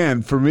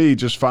again, for me,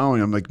 just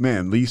following, I'm like,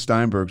 man, Leigh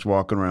Steinberg's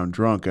walking around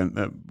drunk,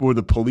 and were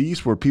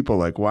people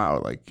like, wow,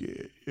 like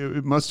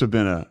it must have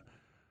been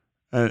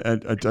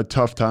a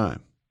tough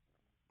time.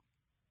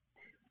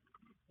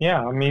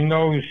 Yeah, I mean,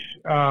 those,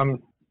 but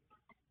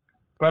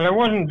I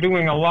wasn't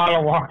doing a lot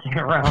of walking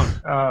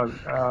around.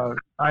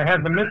 I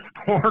had the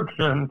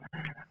misfortune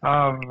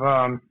of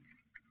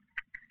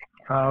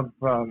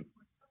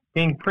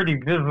being pretty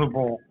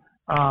visible.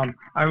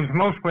 I was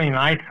mostly an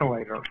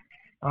isolator,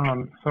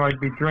 so I'd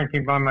be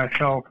drinking by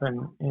myself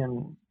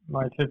in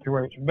my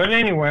situation. But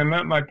anyway, I'm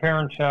at my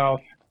parents'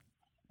 house,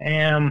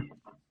 and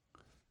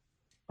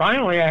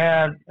finally I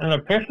had an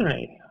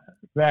epiphany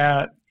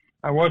that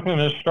I wasn't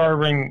a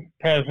starving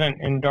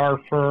peasant in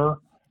Darfur.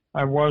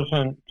 I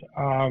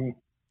didn't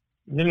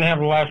have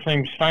the last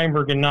name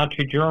Steinberg in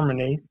Nazi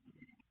Germany.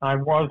 I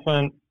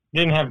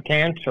didn't have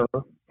cancer.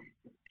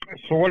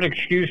 So what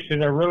excuse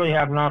did I really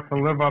have not to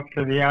live up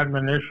to the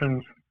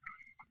admonitions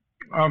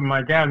of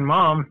my dad and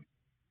mom?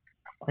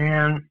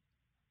 And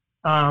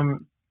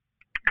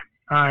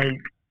I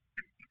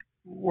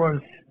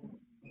was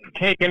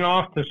taken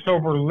off to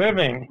sober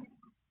living.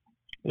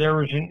 There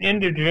was an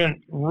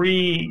indigent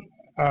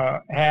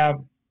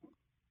rehab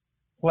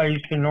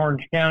place in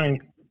Orange County,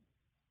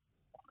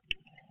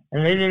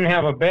 and they didn't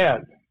have a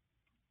bed.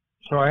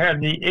 So I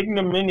had the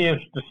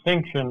ignominious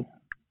distinction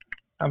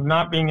of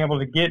not being able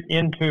to get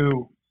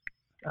into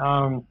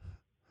an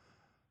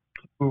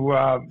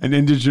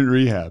indigent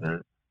rehab.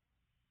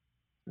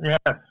 Yes,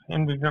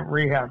 indigent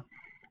rehab.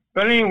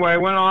 But anyway, I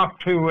went off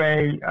to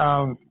a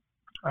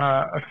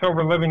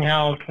sober living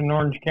house in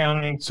Orange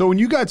County. So when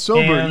you got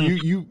sober,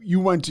 you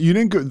went to, you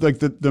didn't go, like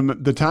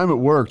the time it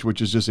worked,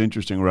 which is just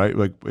interesting, right?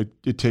 Like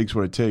it takes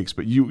what it takes.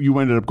 But you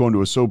ended up going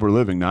to a sober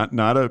living,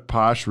 not a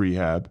posh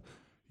rehab.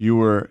 You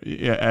were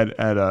at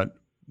a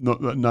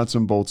nuts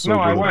and bolts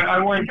sober. No,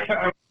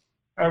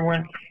 I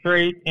went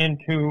straight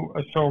into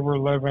a sober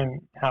living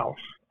house,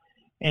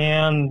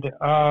 and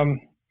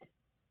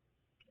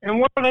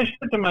what I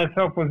said to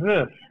myself was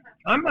this: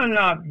 I'm gonna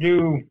not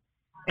do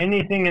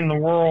anything in the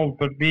world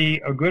but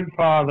be a good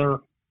father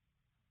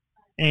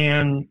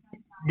and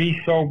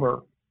be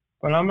sober.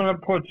 But I'm going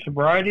to put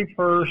sobriety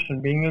first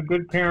and being a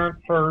good parent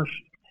first.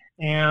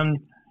 And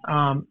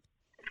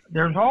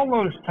there's all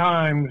those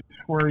times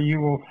where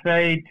you will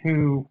say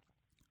to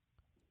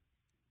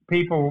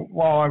people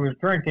while I was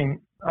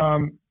drinking,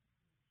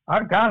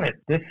 I've got it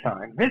this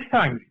time. This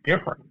time's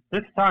different.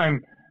 This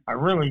time I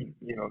really,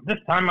 this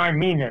time I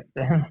mean it,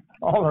 and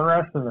all the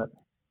rest of it.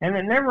 And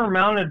it never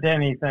amounted to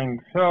anything.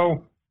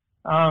 So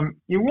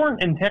you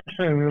weren't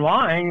intentionally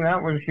lying.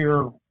 That was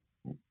your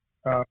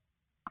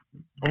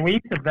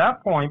belief at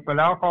that point, but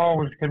alcohol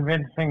was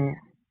convincing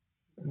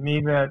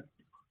me that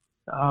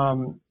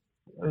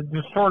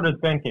distorted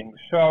thinking.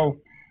 So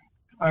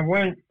I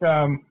went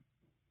there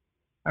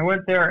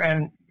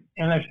and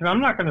I said, I'm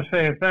not going to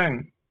say a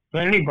thing to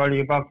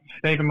anybody about the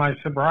state of my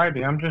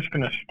sobriety. I'm just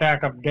going to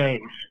stack up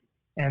days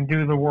and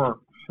do the work.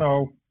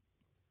 So,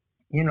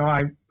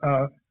 I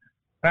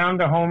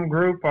found a home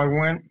group. I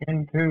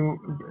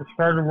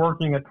started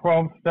working at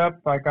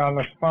 12-step. I got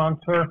a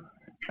sponsor.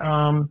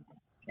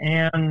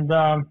 And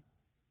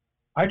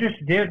I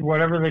just did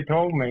whatever they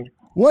told me.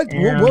 What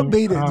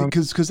made it?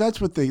 Because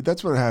that's what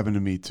happened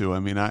to me too. I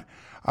mean, I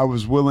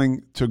was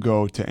willing to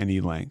go to any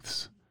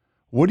lengths.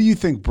 What do you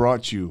think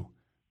brought you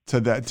to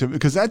that?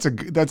 Because that's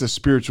a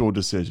spiritual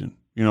decision.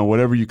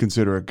 Whatever you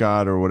consider a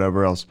God or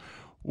whatever else.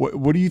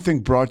 What do you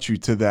think brought you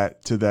to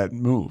that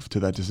move, to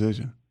that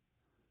decision?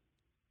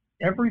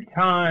 Every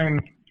time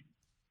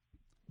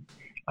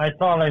I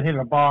thought I hit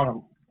a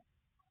bottom,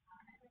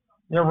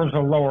 there was a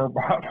lower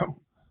bottom,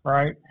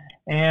 right?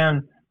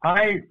 And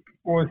I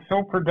was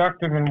so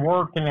productive in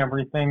work and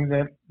everything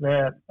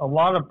that a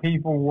lot of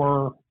people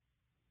were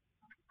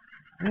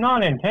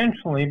not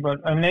intentionally, but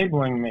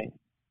enabling me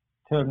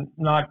to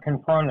not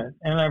confront it.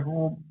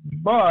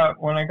 But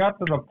when I got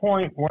to the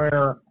point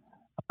where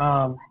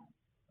I'm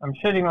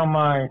sitting on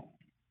my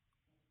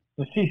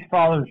deceased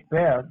father's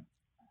bed,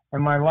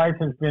 and my life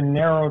has been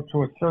narrowed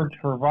to a search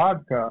for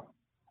vodka,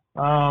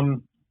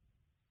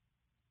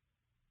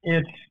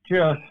 it's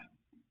just,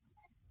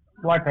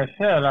 like I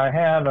said, I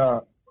had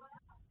a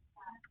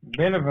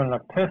bit of an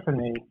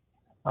epiphany,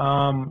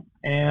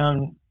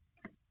 and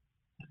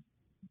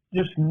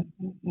just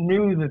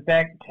knew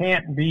that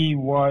can't be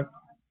what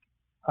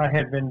I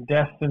had been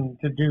destined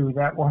to do.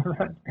 That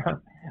wasn't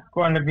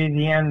going to be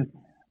the end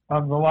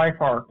of the life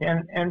arc.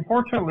 And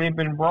fortunately, I've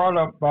been brought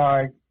up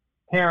by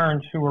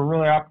parents who were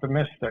really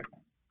optimistic.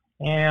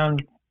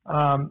 And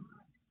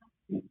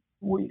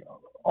we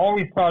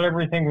always thought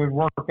everything would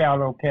work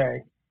out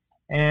okay.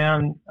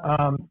 And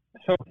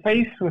so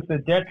faced with the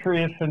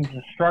detritus and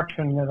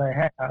destruction that I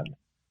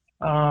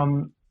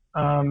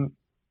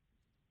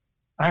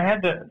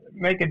had to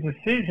make a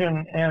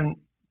decision and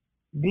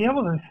be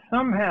able to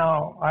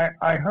somehow,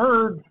 I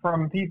heard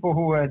from people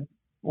who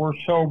were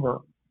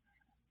sober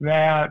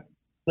that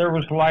there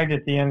was light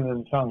at the end of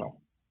the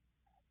tunnel.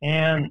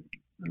 And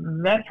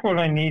that's what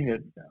I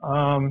needed,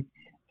 to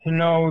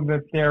know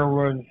that there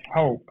was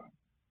hope.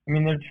 I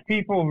mean, there's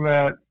people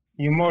that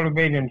you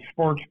motivate in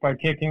sports by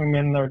kicking them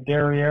in their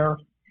derriere,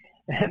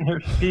 and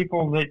there's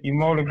people that you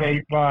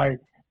motivate by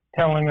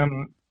telling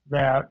them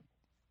that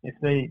if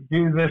they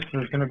do this,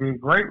 there's going to be a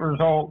great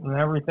result and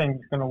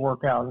everything's going to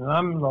work out. And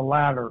I'm the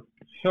latter.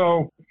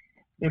 So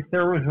if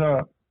there was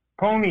a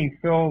pony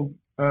filled,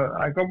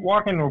 I go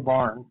walk into a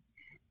barn,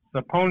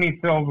 the pony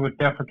filled with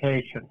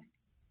defecation.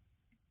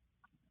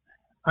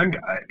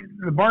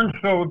 The barn's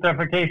filled with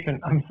defecation.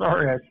 I'm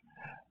sorry.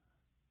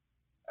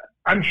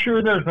 I'm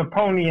sure there's a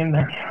pony in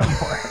there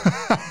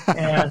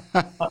somewhere.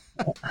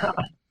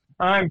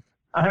 And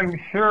I'm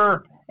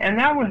sure. And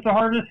that was the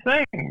hardest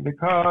thing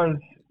because,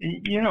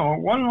 it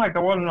wasn't like I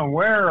wasn't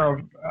aware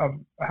of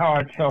how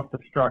I'd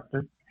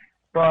self-destructed.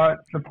 But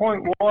the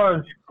point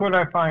was, could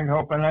I find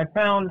hope? And I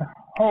found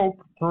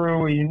hope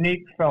through a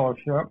unique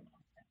fellowship.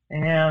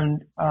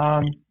 And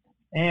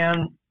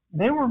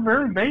they were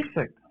very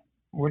basic,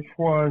 which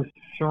was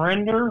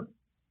surrender,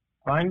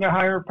 find a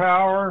higher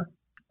power,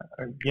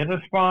 get a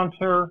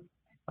sponsor,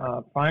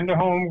 find a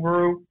home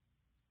group,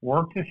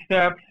 work the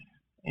steps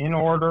in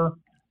order,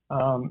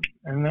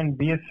 and then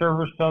be of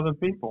service to other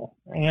people.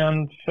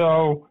 And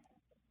so,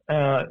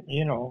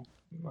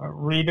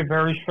 read a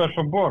very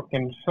special book.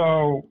 And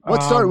so,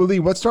 Leigh,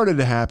 what started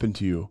to happen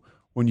to you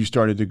when you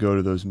started to go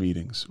to those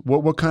meetings?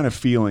 What kind of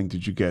feeling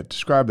did you get?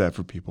 Describe that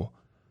for people.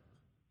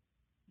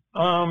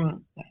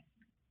 That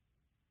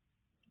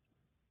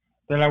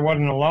I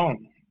wasn't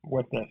alone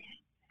with this.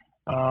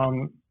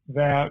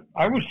 That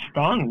I was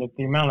stunned at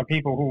the amount of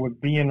people who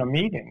would be in a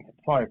meeting.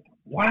 It's like,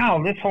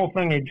 wow, this whole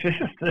thing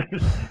existed.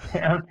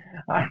 And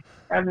I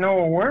had no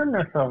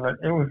awareness of it.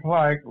 It was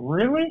like,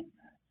 really?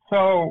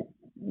 So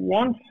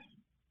once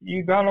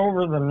you got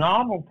over the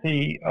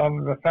novelty of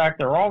the fact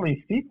there are all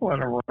these people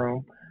in a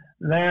room,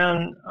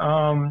 then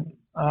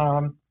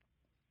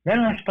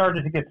I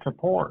started to get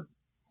support.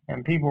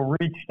 And people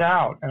reached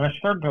out, and I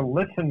started to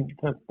listen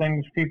to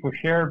things people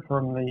shared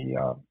from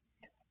the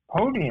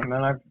podium.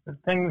 And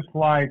things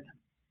like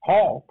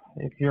HALT.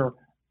 If you're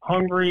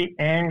hungry,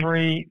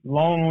 angry,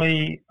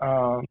 lonely,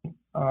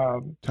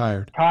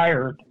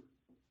 tired,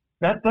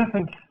 that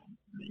doesn't.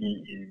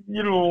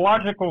 The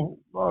logical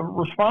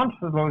response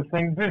to those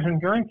things isn't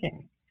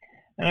drinking.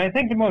 And I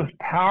think the most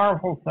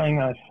powerful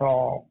thing I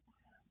saw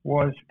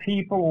was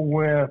people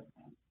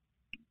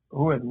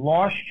who had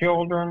lost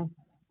children,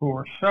 who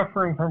were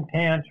suffering from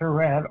cancer, who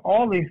had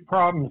all these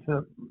problems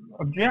that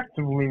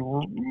objectively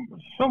were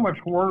so much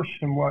worse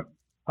than what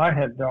I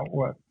had dealt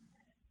with.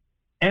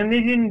 And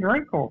they didn't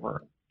drink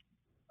over it.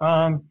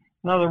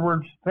 In other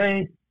words,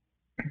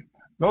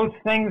 those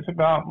things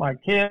about my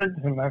kids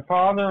and my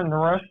father and the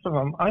rest of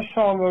them, I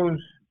saw those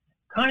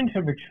kinds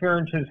of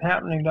experiences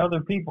happening to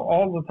other people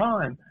all the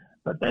time.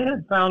 But they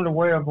had found a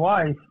way of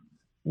life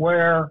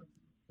where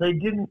they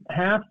didn't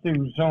have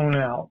to zone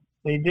out.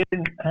 They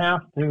didn't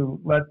have to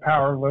let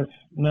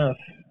powerlessness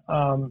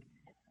govern.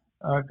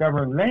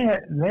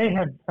 They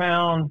had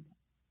found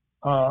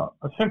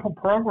a simple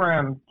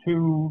program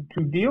to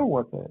deal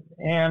with it,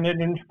 and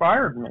it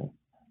inspired me.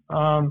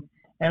 And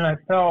I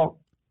felt,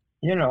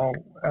 a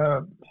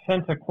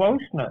sense of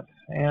closeness.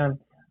 And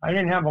I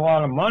didn't have a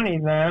lot of money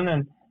then,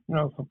 and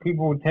so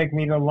people would take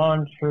me to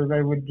lunch, or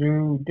they would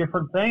do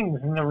different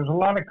things, and there was a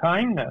lot of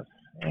kindness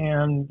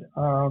and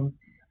a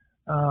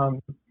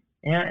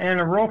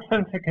real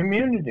sense of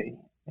community.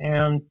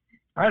 And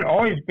I'd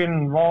always been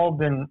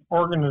involved in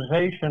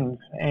organizations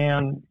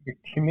and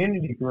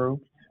community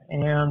groups,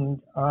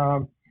 and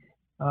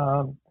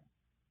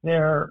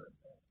there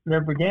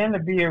began to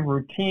be a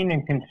routine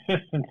and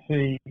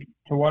consistency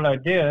to what I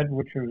did,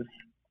 which was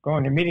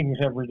going to meetings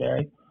every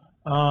day,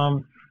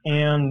 and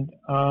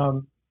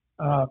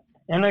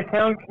I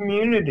found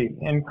community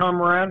and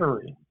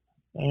camaraderie.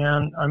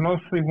 And I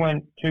mostly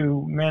went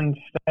to men's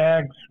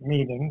stags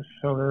meetings,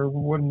 so there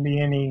wouldn't be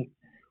any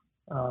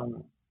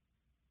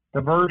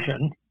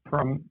diversion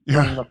from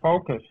the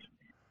focus.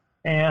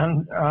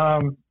 And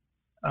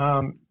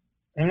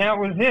that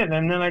was it.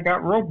 And then I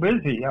got real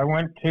busy.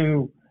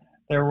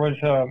 There was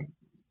a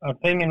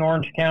thing in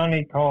Orange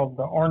County called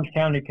the Orange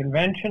County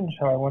Convention,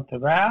 so I went to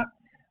that.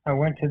 I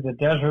went to the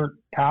Desert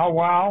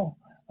Powwow.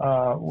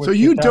 So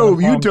you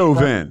dove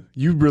in.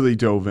 You really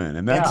dove in,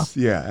 and that's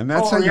and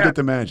that's how you get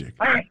the magic.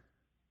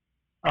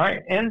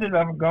 I ended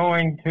up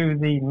going to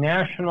the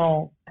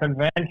International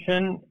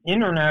Convention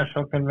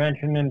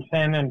in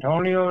San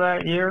Antonio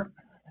that year.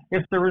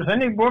 If there was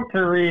any book to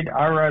read,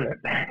 I read it.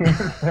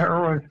 If there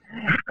was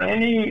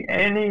any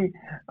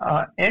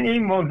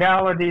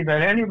modality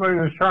that anybody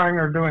was trying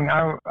or doing,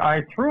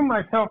 I threw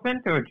myself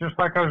into it, just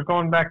like I was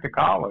going back to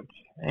college,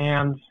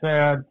 and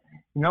said,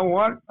 you know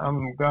what,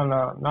 I'm going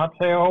to not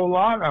say a whole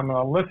lot, I'm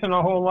going to listen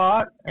a whole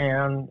lot,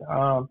 and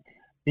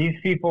these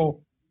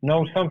people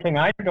know something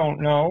I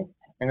don't know,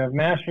 and have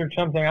mastered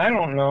something I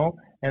don't know,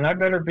 and I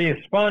better be a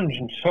sponge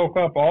and soak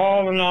up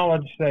all the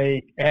knowledge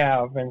they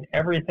have and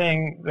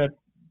everything that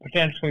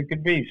potentially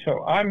could be.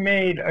 So I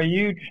made a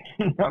huge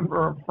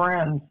number of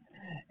friends,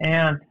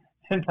 and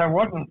since I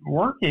wasn't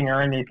working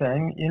or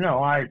anything,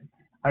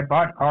 I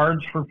bought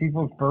cards for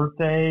people's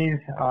birthdays.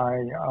 I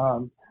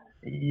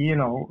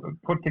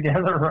put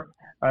together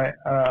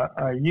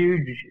a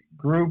huge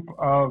group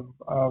of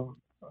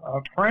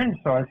friends.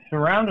 So I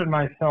surrounded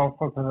myself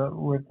with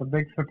a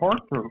big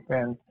support group,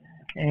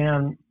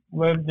 and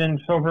lived in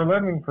sober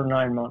living for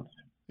 9 months.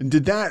 And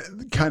did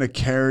that kind of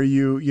carry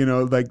you?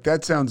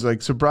 That sounds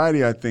like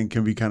sobriety, I think,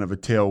 can be kind of a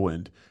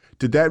tailwind.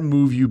 Did that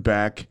move you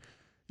back?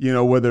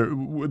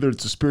 Whether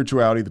it's the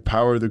spirituality, the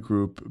power of the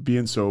group,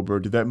 being sober,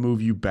 did that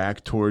move you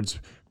back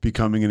towards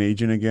becoming an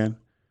agent again?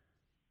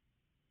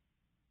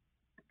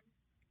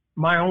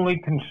 My only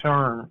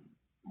concern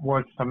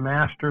was to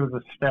master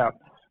the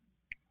steps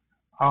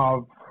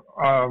of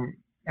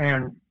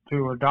and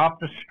to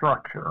adopt a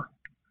structure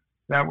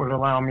that would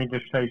allow me to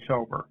stay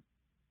sober.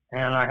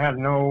 And I had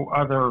no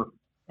other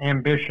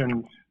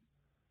ambitions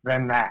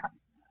than that.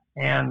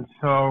 And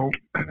so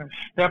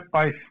step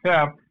by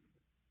step,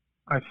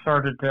 I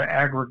started to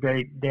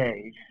aggregate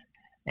days.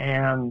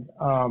 And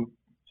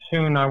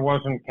soon I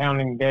wasn't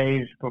counting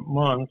days, but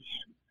months.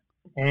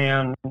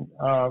 And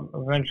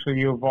eventually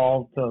you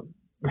evolved to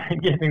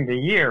getting the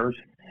years.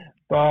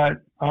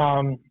 But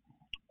I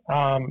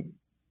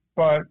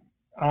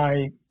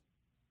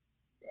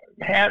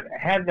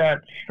had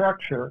that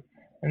structure.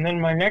 And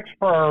then my next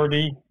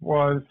priority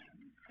was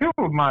two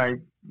of my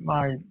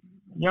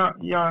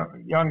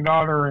young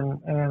daughter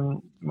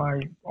and my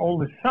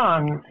oldest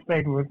son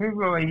stayed with me.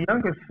 My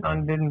youngest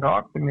son didn't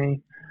talk to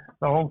me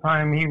the whole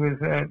time he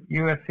was at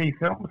USC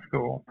Film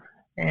School.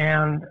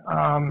 And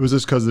was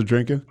this because of the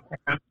drinking?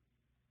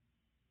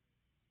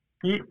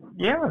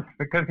 Yes,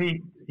 because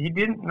he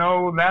didn't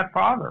know that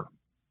father,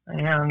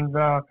 and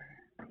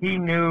he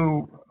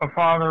knew a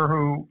father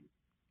who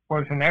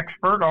was an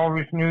expert,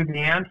 always knew the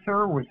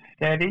answer, was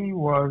steady,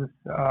 was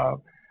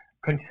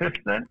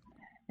consistent,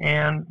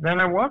 and then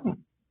I wasn't.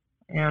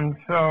 And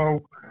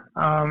so,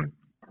 I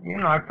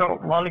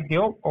felt a lot of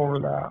guilt over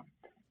that.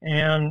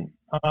 And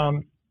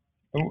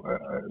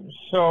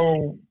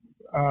so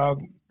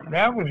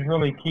that was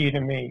really key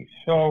to me.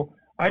 So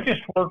I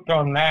just worked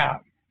on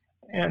that.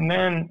 And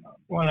then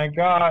when I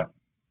got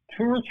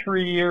 2 or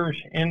 3 years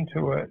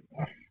into it,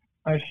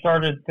 I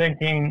started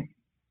thinking,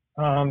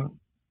 and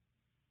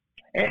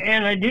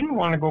I didn't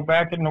want to go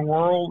back in the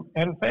world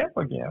and fail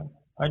again.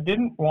 I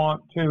didn't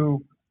want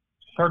to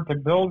start to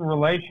build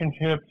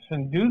relationships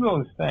and do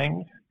those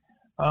things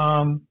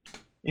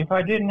if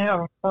I didn't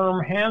have a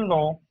firm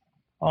handle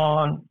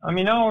on, I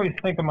mean, I always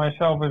think of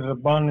myself as a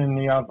bun in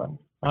the oven.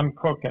 I'm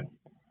cooking.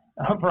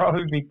 I'll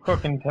probably be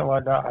cooking till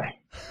I die.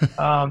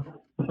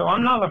 So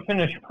I'm not a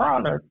finished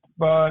product,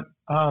 but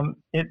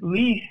at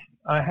least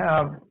I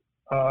have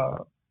a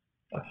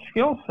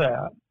skill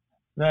set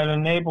that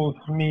enables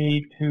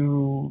me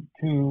to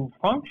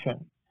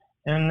function.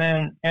 And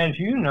then, as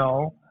you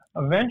know,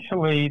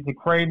 eventually the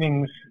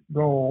cravings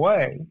go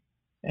away,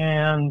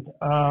 and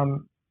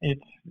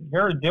it's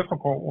very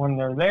difficult when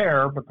they're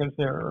there because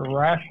they're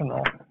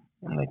irrational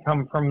and they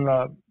come from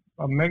the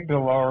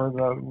amygdala or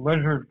the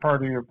lizard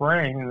part of your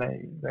brain.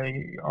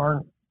 They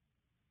aren't,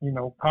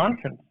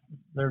 conscious.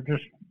 They're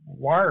just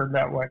wired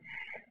that way.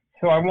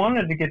 So I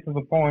wanted to get to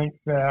the point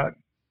that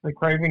the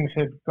cravings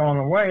had gone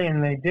away,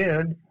 and they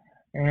did.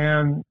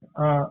 And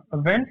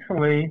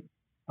eventually,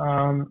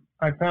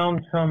 I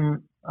found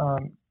some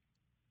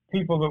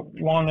people that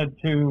wanted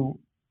to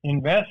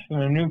invest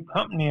in a new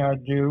company I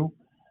do.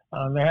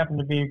 They happened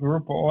to be a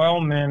group of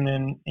oil men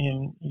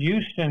in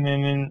Houston,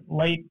 and in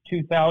late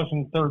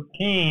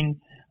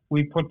 2013,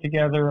 we put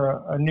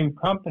together a new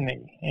company.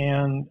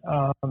 And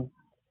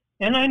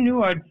I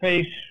knew I'd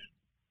face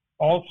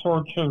all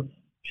sorts of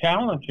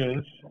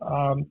challenges,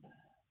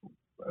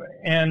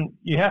 and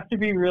you have to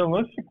be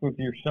realistic with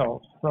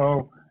yourself.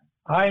 So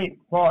I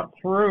thought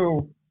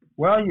through,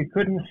 well, you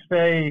couldn't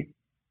stay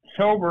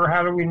sober.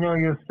 How do we know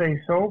you'll stay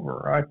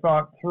sober? I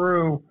thought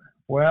through,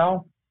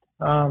 well,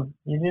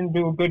 you didn't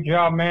do a good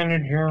job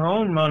managing your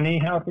own money.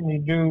 How can you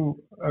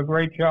do a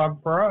great job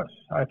for us?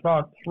 I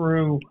thought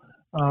through,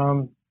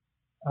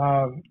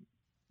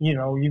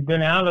 you've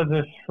been out of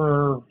this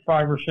for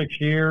 5 or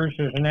 6 years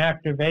as an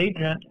active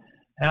agent.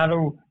 How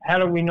do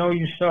we know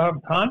you still have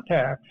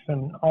contacts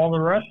and all the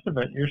rest of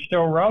it? You're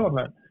still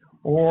relevant,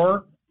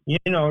 or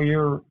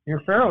you're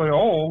fairly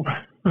old.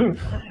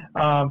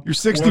 You're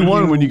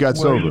 61 when you got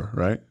sober,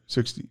 right?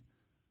 60.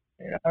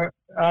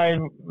 I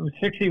was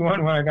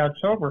 61 when I got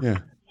sober. Yeah.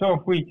 So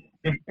if we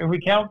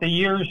count the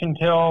years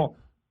until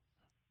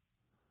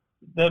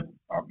that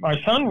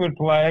my son would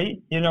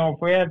play,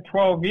 if we had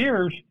 12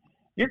 years,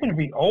 you're going to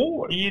be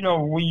old.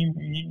 Will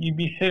you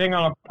be sitting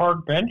on a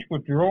park bench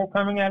with drool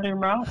coming out of your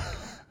mouth?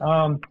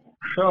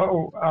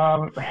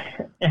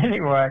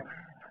 Anyway,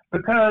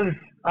 because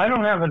I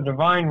don't have a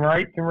divine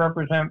right to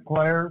represent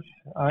players,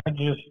 I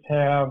just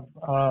have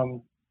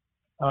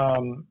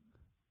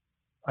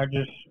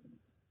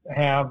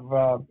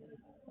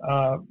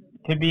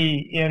to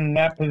be in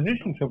that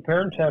position. So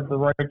parents have the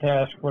right to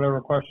ask whatever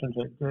questions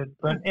they did.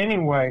 But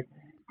anyway,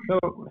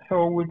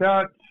 so we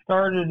got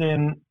started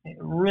in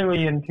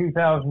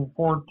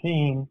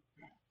 2014,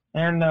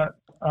 and I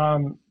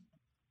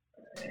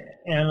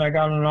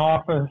got an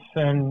office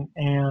and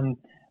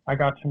I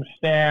got some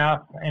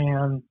staff,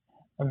 and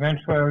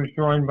eventually I was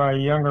joined by a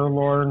younger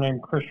lawyer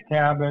named Chris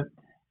Cabot,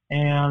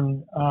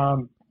 and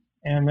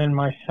then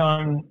my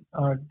son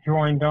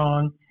joined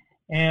on.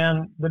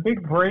 And the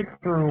big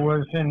breakthrough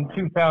was in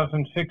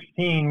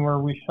 2016, where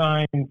we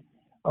signed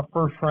a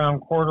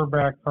first-round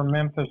quarterback from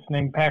Memphis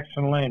named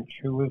Paxton Lynch,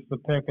 who was the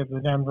pick of the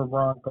Denver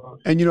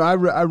Broncos. And I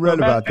read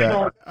about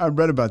that. I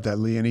read about that,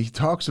 Leigh, and he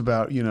talks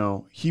about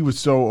he was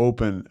so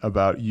open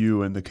about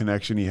you and the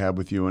connection he had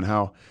with you, and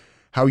how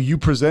you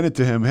presented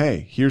to him,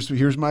 hey,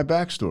 here's my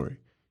backstory,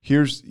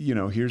 here's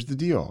the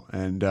deal.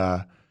 And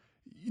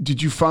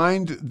did you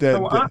find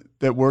that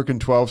that work in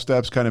 12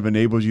 steps kind of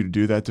enables you to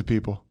do that to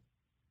people?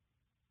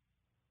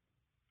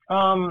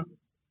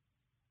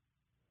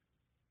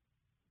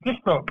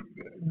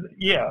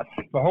 Yes,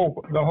 the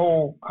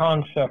whole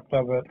concept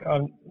of it.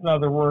 In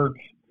other words,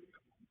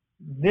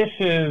 this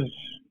is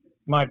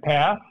my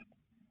past.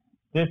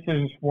 This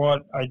is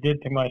what I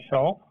did to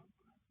myself.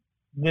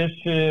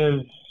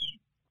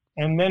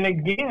 And then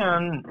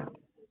again,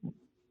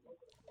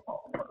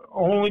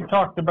 only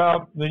talked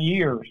about the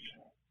years.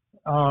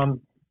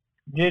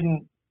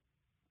 Didn't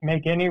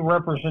make any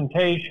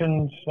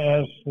representations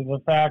as to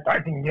the fact I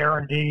can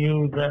guarantee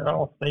you that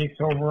I'll stay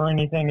sober or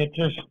anything. It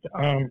just,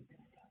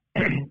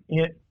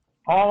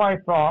 all I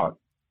thought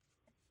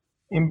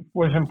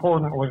was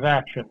important was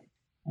action. It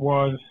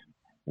wasn't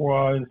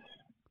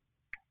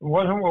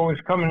what was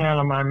coming out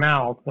of my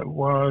mouth. It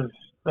was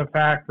the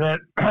fact that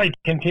I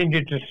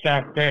continued to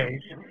stack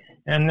days,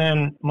 and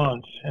then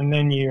months, and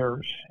then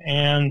years.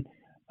 And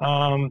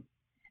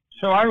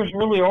so I was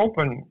really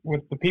open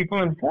with the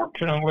people, and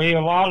fortunately,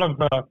 a lot of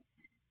the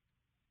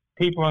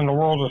people in the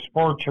world of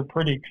sports are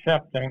pretty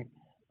accepting.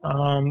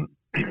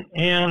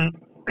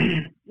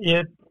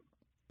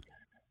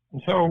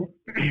 So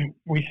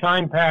we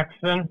signed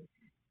Paxton,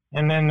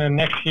 and then the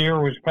next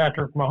year was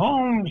Patrick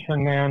Mahomes,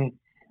 and then,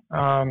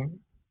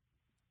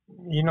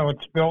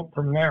 it's built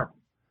from there.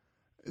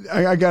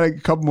 I got a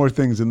couple more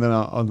things, and then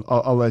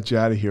I'll let you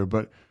out of here.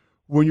 But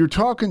when you're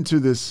talking to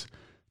these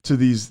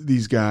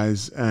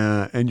guys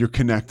and you're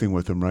connecting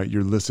with them, right?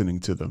 You're listening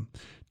to them.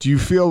 Do you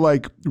feel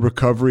like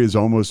recovery has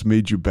almost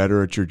made you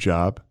better at your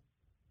job?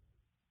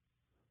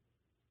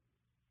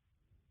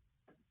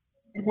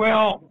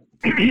 Well,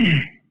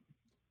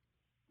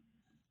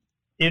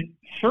 it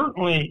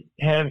certainly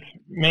has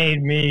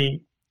made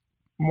me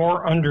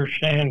more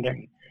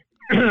understanding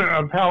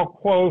of how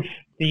close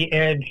the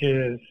edge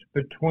is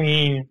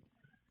between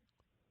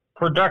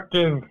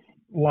productive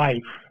life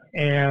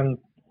and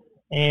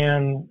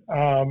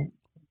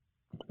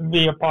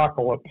the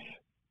apocalypse.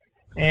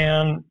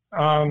 And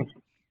I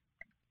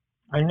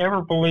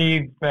never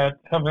believed that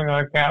something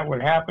like that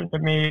would happen to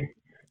me,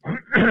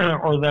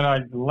 or that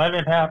I'd let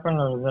it happen,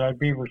 or that I'd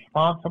be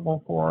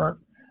responsible for it.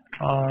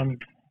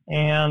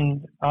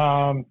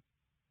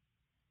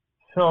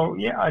 So,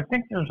 yeah, I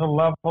think there's a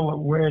level at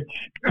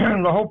which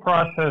the whole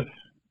process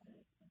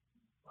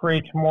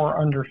creates more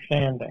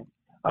understanding.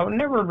 I was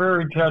never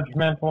very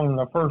judgmental in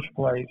the first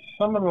place.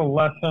 Some of the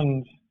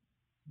lessons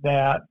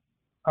that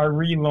I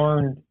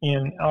relearned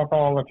in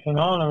Alcoholics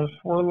Anonymous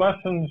were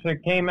lessons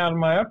that came out of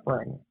my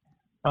upbringing.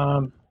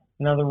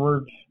 In other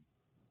words,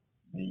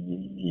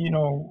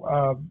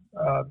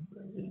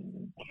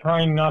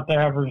 trying not to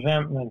have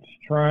resentments,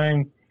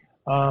 trying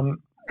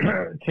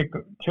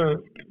to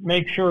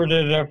make sure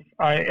that if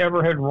I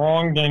ever had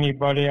wronged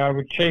anybody, I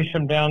would chase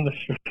them down the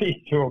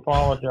street to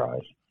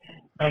apologize.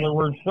 In other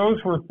words,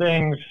 those were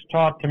things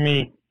taught to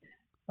me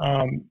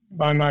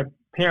by my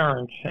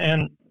parents.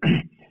 And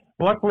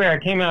luckily, I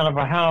came out of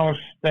a house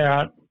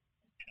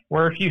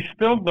where if you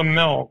spilled the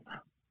milk,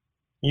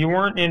 you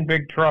weren't in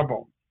big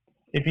trouble.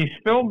 If you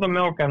spilled the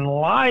milk and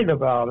lied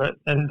about it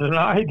and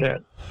denied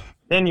it,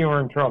 then you were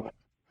in trouble.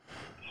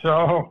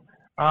 So,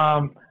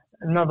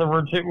 in other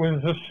words, it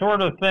was the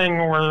sort of thing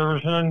where there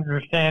was an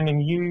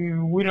understanding,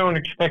 we don't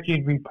expect you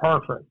to be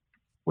perfect.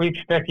 We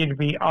expect you to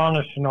be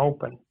honest and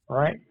open,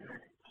 right?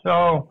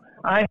 So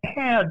I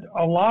had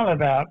a lot of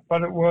that,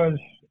 but it was,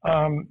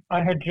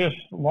 I had just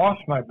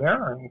lost my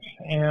bearings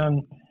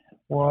and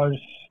was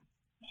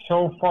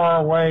so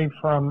far away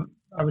from,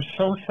 I was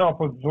so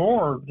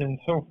self-absorbed and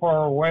so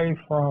far away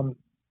from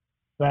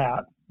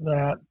that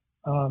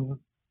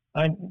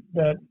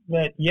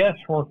yes,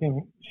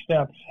 working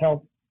steps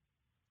help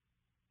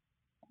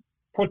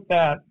put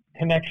that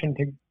connection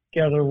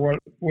together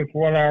with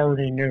what I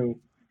already knew.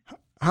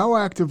 How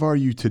active are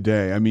you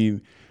today? I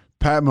mean,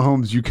 Pat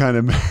Mahomes,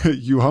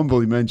 you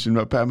humbly mentioned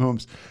about Pat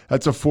Mahomes.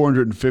 That's a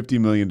 $450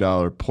 million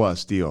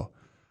plus deal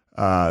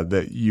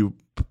that you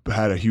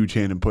had a huge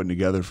hand in putting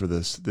together for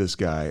this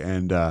guy.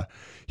 And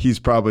he's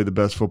probably the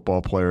best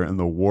football player in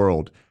the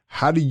world.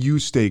 How do you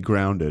stay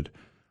grounded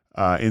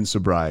in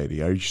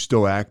sobriety? Are you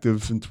still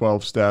active in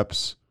 12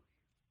 steps?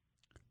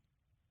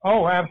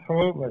 Oh,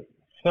 absolutely.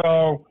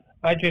 So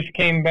I just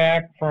came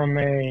back from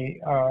a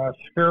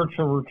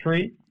spiritual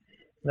retreat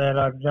that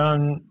I've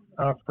done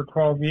for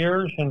 12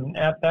 years, and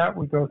at that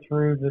we go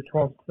through the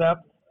 12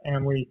 steps,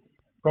 and we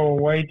go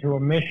away to a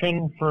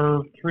mission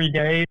for 3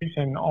 days,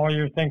 and all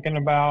you're thinking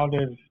about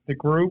is the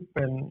group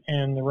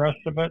and the rest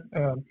of it.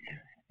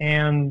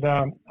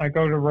 I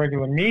go to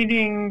regular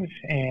meetings,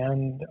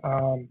 and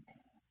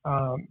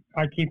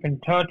I keep in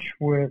touch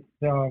with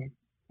the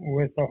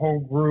whole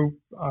group.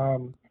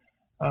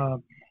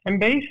 And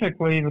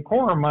basically, the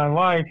core of my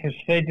life has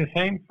stayed the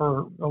same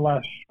for the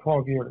last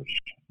 12 years.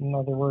 In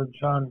other words,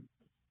 I'm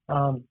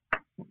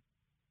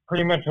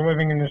pretty much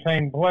living in the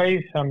same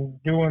place. I'm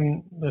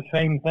doing the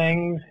same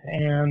things,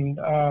 and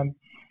I'm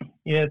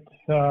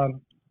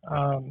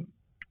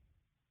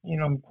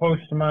close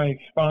to my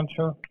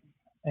sponsor,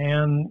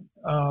 and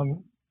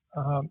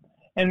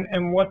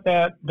what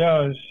that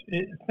does.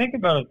 Think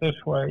about it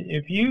this way: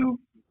 if you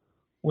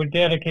would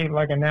dedicate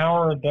like an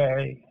hour a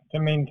day to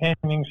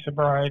maintaining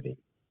sobriety,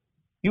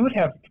 you would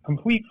have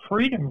complete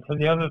freedom for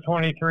the other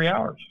 23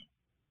 hours,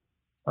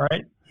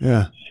 right?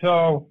 Yeah.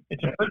 So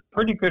it's a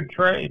pretty good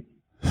trade.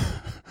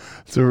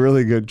 It's a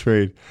really good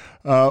trade.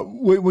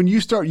 When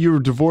you were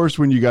divorced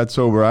when you got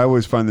sober. I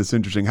always find this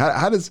interesting.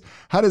 How does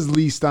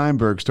Leigh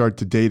Steinberg start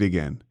to date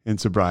again in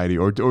sobriety,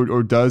 or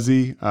does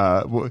he?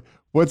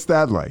 What's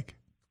that like?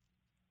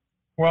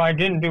 Well, I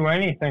didn't do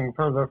anything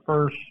for the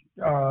first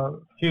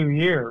few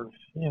years.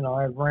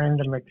 I had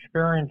random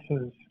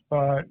experiences,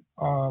 but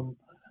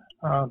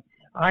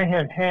I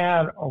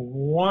had a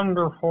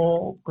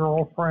wonderful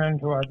girlfriend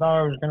who I thought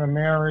I was going to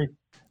marry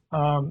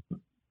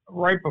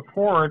right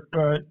before it,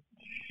 but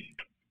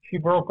she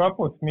broke up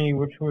with me,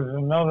 which was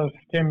another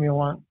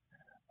stimulant.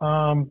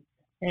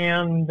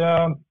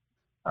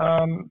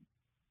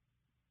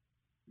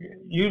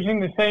 Using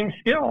the same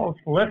skills,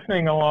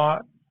 listening a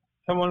lot.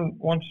 Someone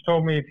once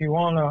told me, if you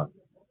want to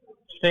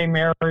stay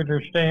married or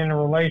stay in a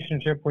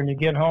relationship, when you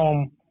get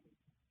home,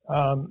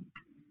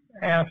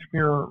 ask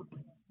your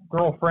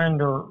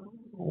girlfriend or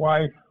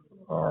wife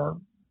or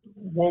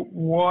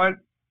what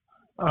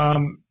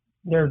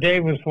their day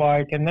was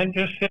like, and then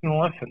just sit and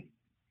listen.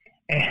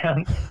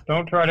 And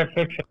don't try to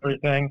fix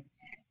everything,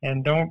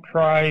 and don't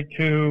try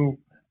to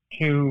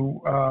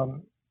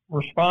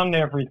respond to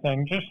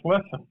everything. Just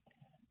listen,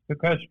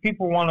 because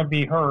people want to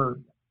be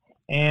heard.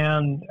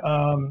 And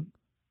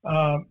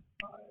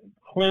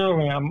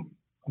clearly, I'm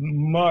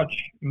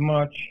much,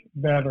 much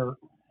better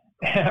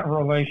at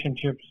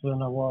relationships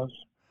than I was.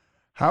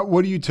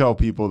 What do you tell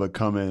people that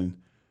come in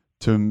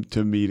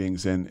to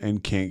meetings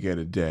and can't get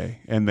a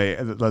day, and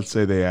let's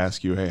say they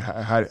ask you, hey,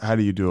 how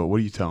do you do it? What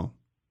do you tell them?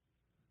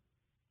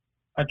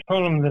 I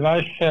told them that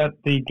I set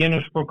the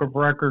Guinness Book of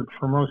Records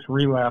for most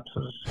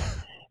relapses,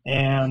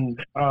 and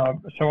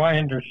so I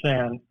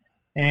understand,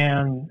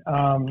 and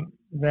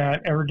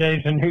that every day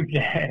is a new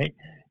day,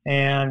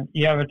 and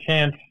you have a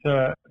chance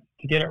to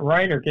get it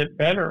right or get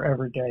better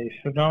every day.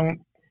 So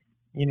don't,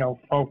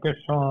 focus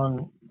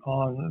on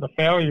the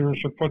failures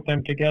or put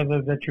them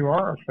together that you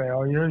are a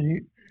failure.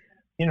 You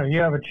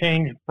have a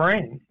changed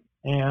brain,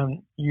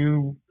 and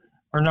you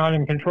are not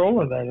in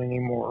control of that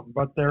anymore,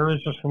 but there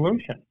is a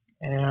solution.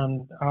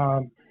 And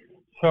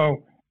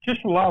so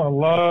just a lot of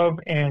love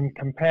and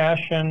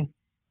compassion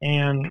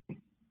and,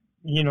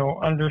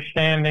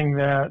 understanding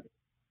that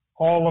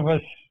all of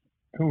us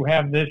who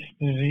have this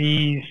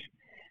disease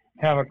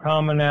have a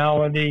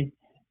commonality,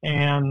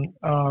 and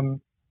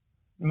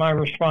my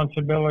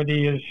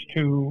responsibility is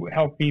to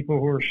help people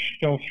who are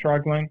still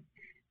struggling.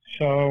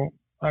 So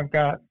I've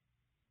got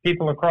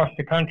people across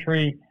the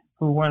country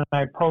who, when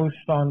I post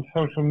on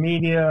social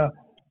media,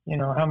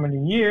 how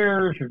many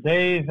years or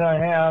days I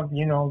have,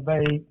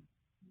 they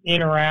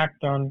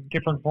interact on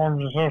different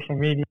forms of social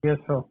media.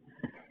 So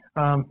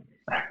I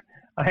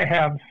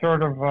have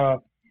sort of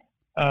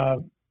a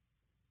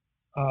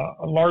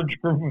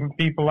large group of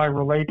people I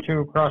relate to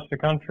across the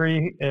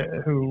country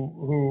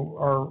who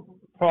are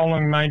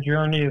following my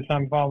journey as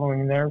I'm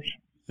following theirs.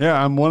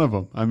 Yeah, I'm one of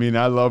them. I mean,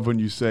 I love when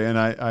you say, and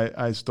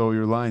I stole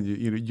your line.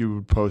 You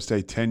would post,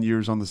 hey, 10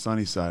 years on the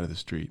sunny side of the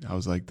street. I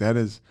was like,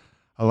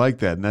 I like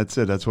that. And that's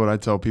it. That's what I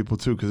tell people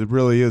too, because it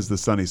really is the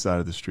sunny side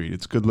of the street.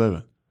 It's good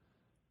living.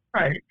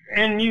 Right.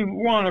 And you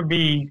want to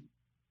be,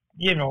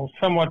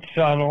 somewhat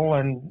subtle,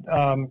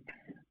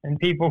 and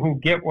people who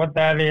get what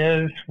that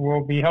is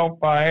will be helped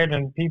by it.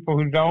 And people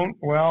who don't,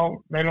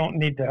 well, they don't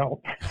need the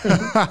help.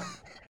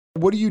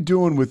 What are you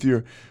doing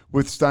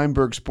with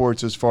Steinberg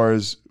Sports as far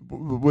as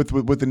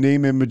with the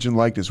name, image, and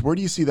likeness? Where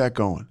do you see that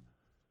going?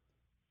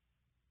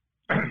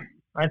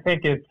 I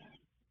think it's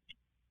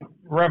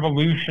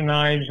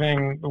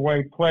revolutionizing the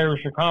way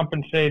players are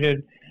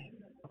compensated.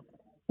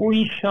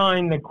 We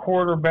signed the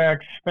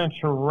quarterback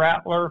Spencer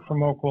Rattler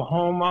from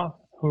Oklahoma,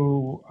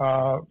 who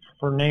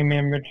for name,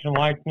 image, and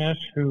likeness,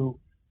 who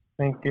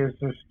I think is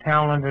as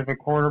talented a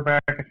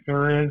quarterback as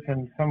there is,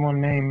 and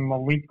someone named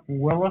Malik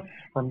Willis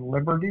from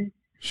Liberty.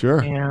 Sure.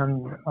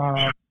 And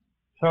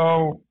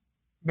so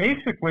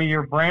basically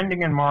you're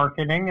branding and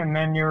marketing, and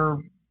then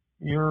you're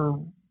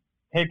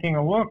taking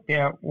a look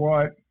at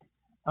what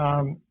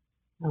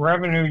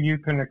revenue you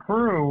can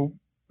accrue,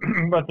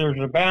 but there's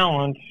a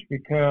balance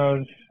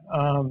because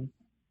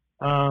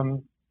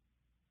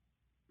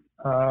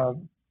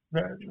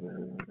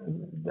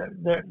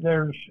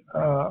there's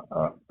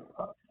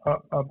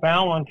a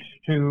balance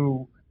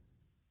to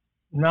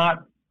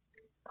not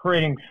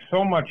creating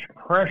so much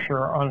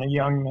pressure on a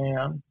young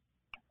man.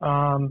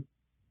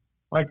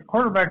 Like the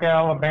quarterback at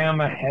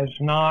Alabama has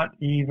not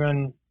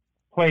even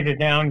played it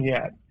down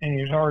yet, and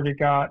he's already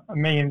got $1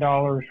 million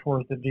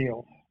worth of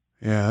deals.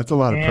 Yeah, that's a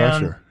lot of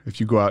pressure if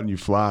you go out and you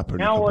flop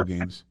in a couple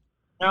games.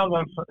 Now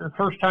the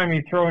first time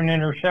you throw an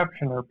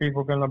interception, are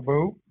people going to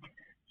boo?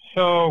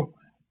 So,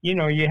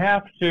 you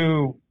have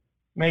to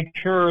make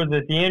sure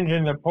that the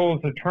engine that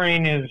pulls the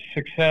train is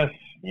success,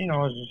 as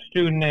a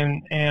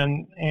student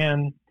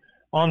and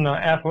on the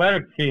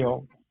athletic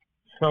field,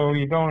 so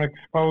you don't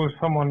expose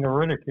someone to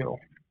ridicule.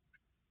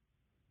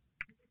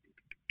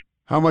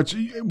 How much?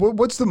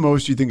 What's the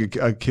most you think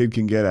a kid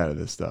can get out of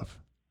this stuff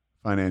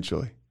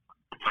financially?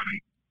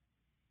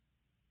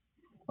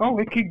 Oh,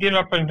 it could get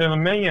up into the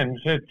millions.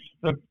 It's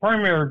the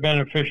primary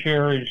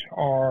beneficiaries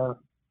are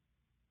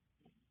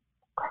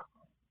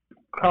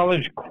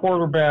college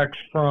quarterbacks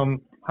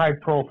from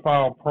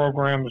high-profile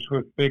programs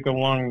with big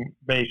alum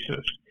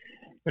bases.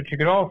 But you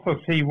could also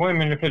see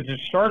women, if it had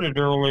started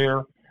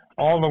earlier,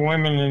 all the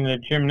women in the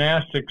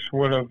gymnastics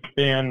would have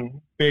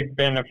been big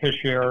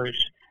beneficiaries.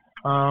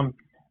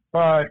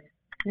 But,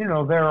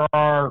 there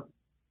are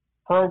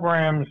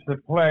programs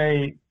that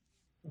play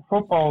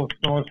football is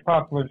the most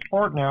popular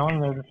sport now,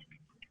 and there's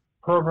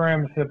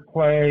programs that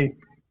play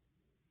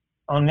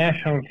on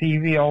national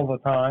TV all the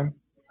time.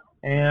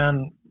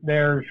 And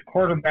there's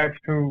quarterbacks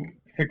who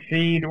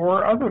succeed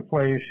or other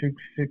players who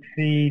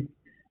succeed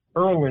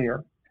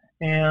earlier.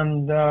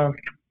 And, I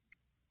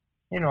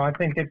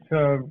think it's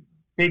a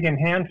big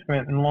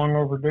enhancement and long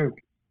overdue.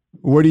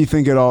 Where do you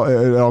think it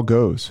all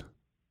goes?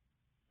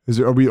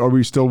 Are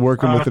we still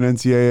working with an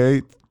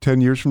NCAA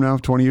 10 years from now,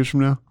 20 years from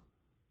now?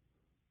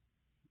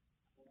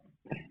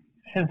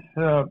 Since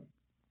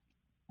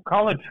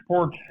college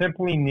sports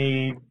simply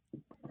need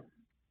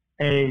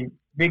a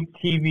big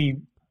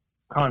TV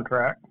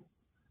contract,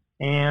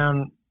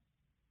 and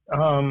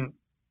the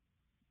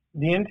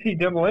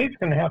NCAA is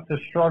going to have to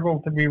struggle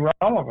to be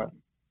relevant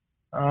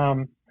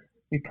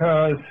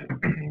because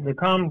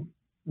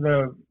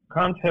the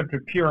concept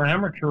of pure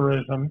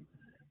amateurism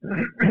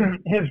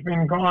has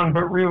been gone,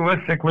 but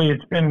realistically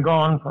it's been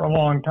gone for a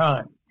long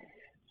time.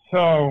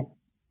 So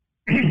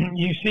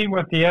you see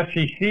what the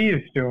SEC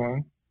is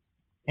doing,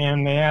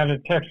 and they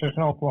added Texas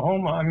and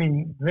Oklahoma. I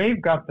mean,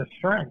 they've got the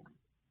strength,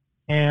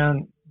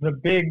 and the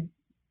big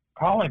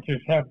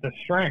colleges have the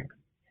strength.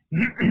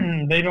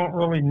 They don't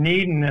really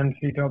need an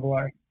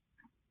NCAA.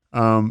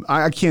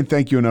 I can't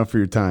thank you enough for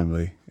your time,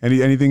 Leigh.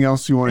 Anything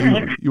else you want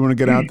to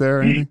get out there?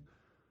 Or anything?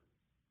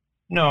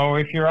 No,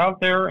 if you're out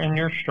there and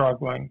you're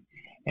struggling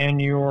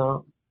and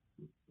you're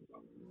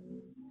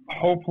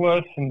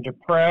hopeless and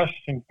depressed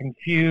and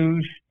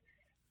confused,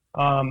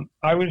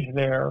 I was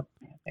there,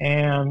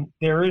 and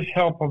there is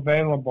help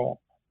available.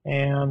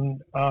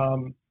 And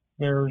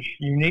there's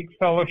unique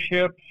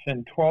fellowships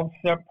and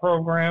 12-step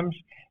programs,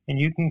 and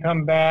you can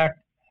come back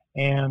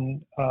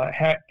and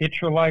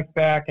get your life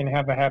back and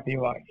have a happy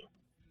life.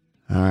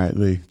 All right,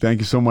 Leigh. Thank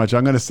you so much.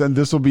 I'm going to send.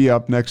 This will be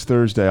up next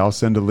Thursday. I'll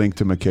send a link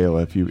to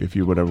Michaela if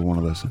you would ever want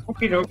to listen.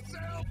 Okay,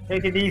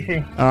 take it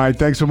easy. All right.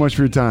 Thanks so much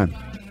for your time.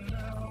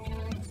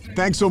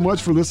 Thanks so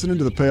much for listening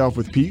to The Payoff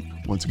with Pete.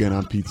 Once again,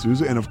 I'm Pete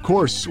Souza. And of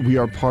course, we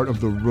are part of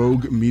the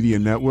Rogue Media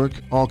Network.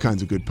 All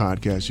kinds of good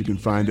podcasts you can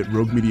find at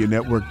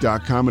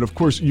roguemedianetwork.com. And of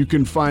course, you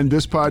can find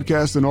this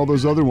podcast and all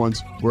those other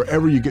ones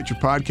wherever you get your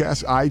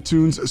podcasts,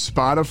 iTunes,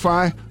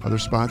 Spotify, other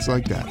spots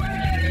like that.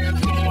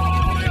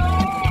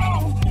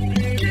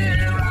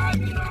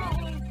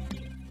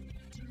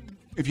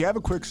 If you have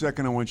a quick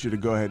second, I want you to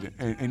go ahead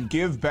and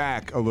give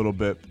back a little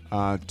bit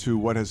to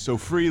what has so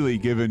freely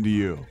given to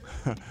you.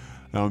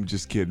 No, I'm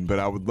just kidding, but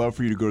I would love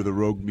for you to go to the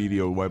Rogue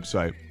Media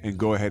website and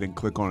go ahead and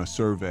click on a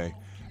survey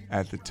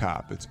at the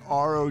top. It's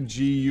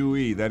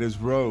ROGUE, that is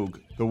Rogue,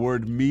 the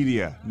word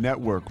media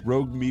network,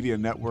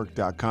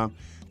 roguemedianetwork.com.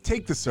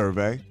 Take the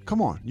survey.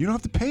 Come on, you don't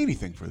have to pay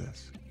anything for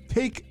this.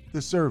 Take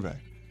the survey.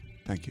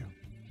 Thank you.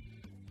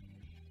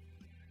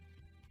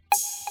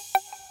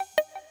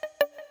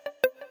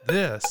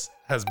 This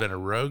has been a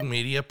Rogue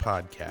Media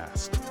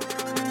podcast.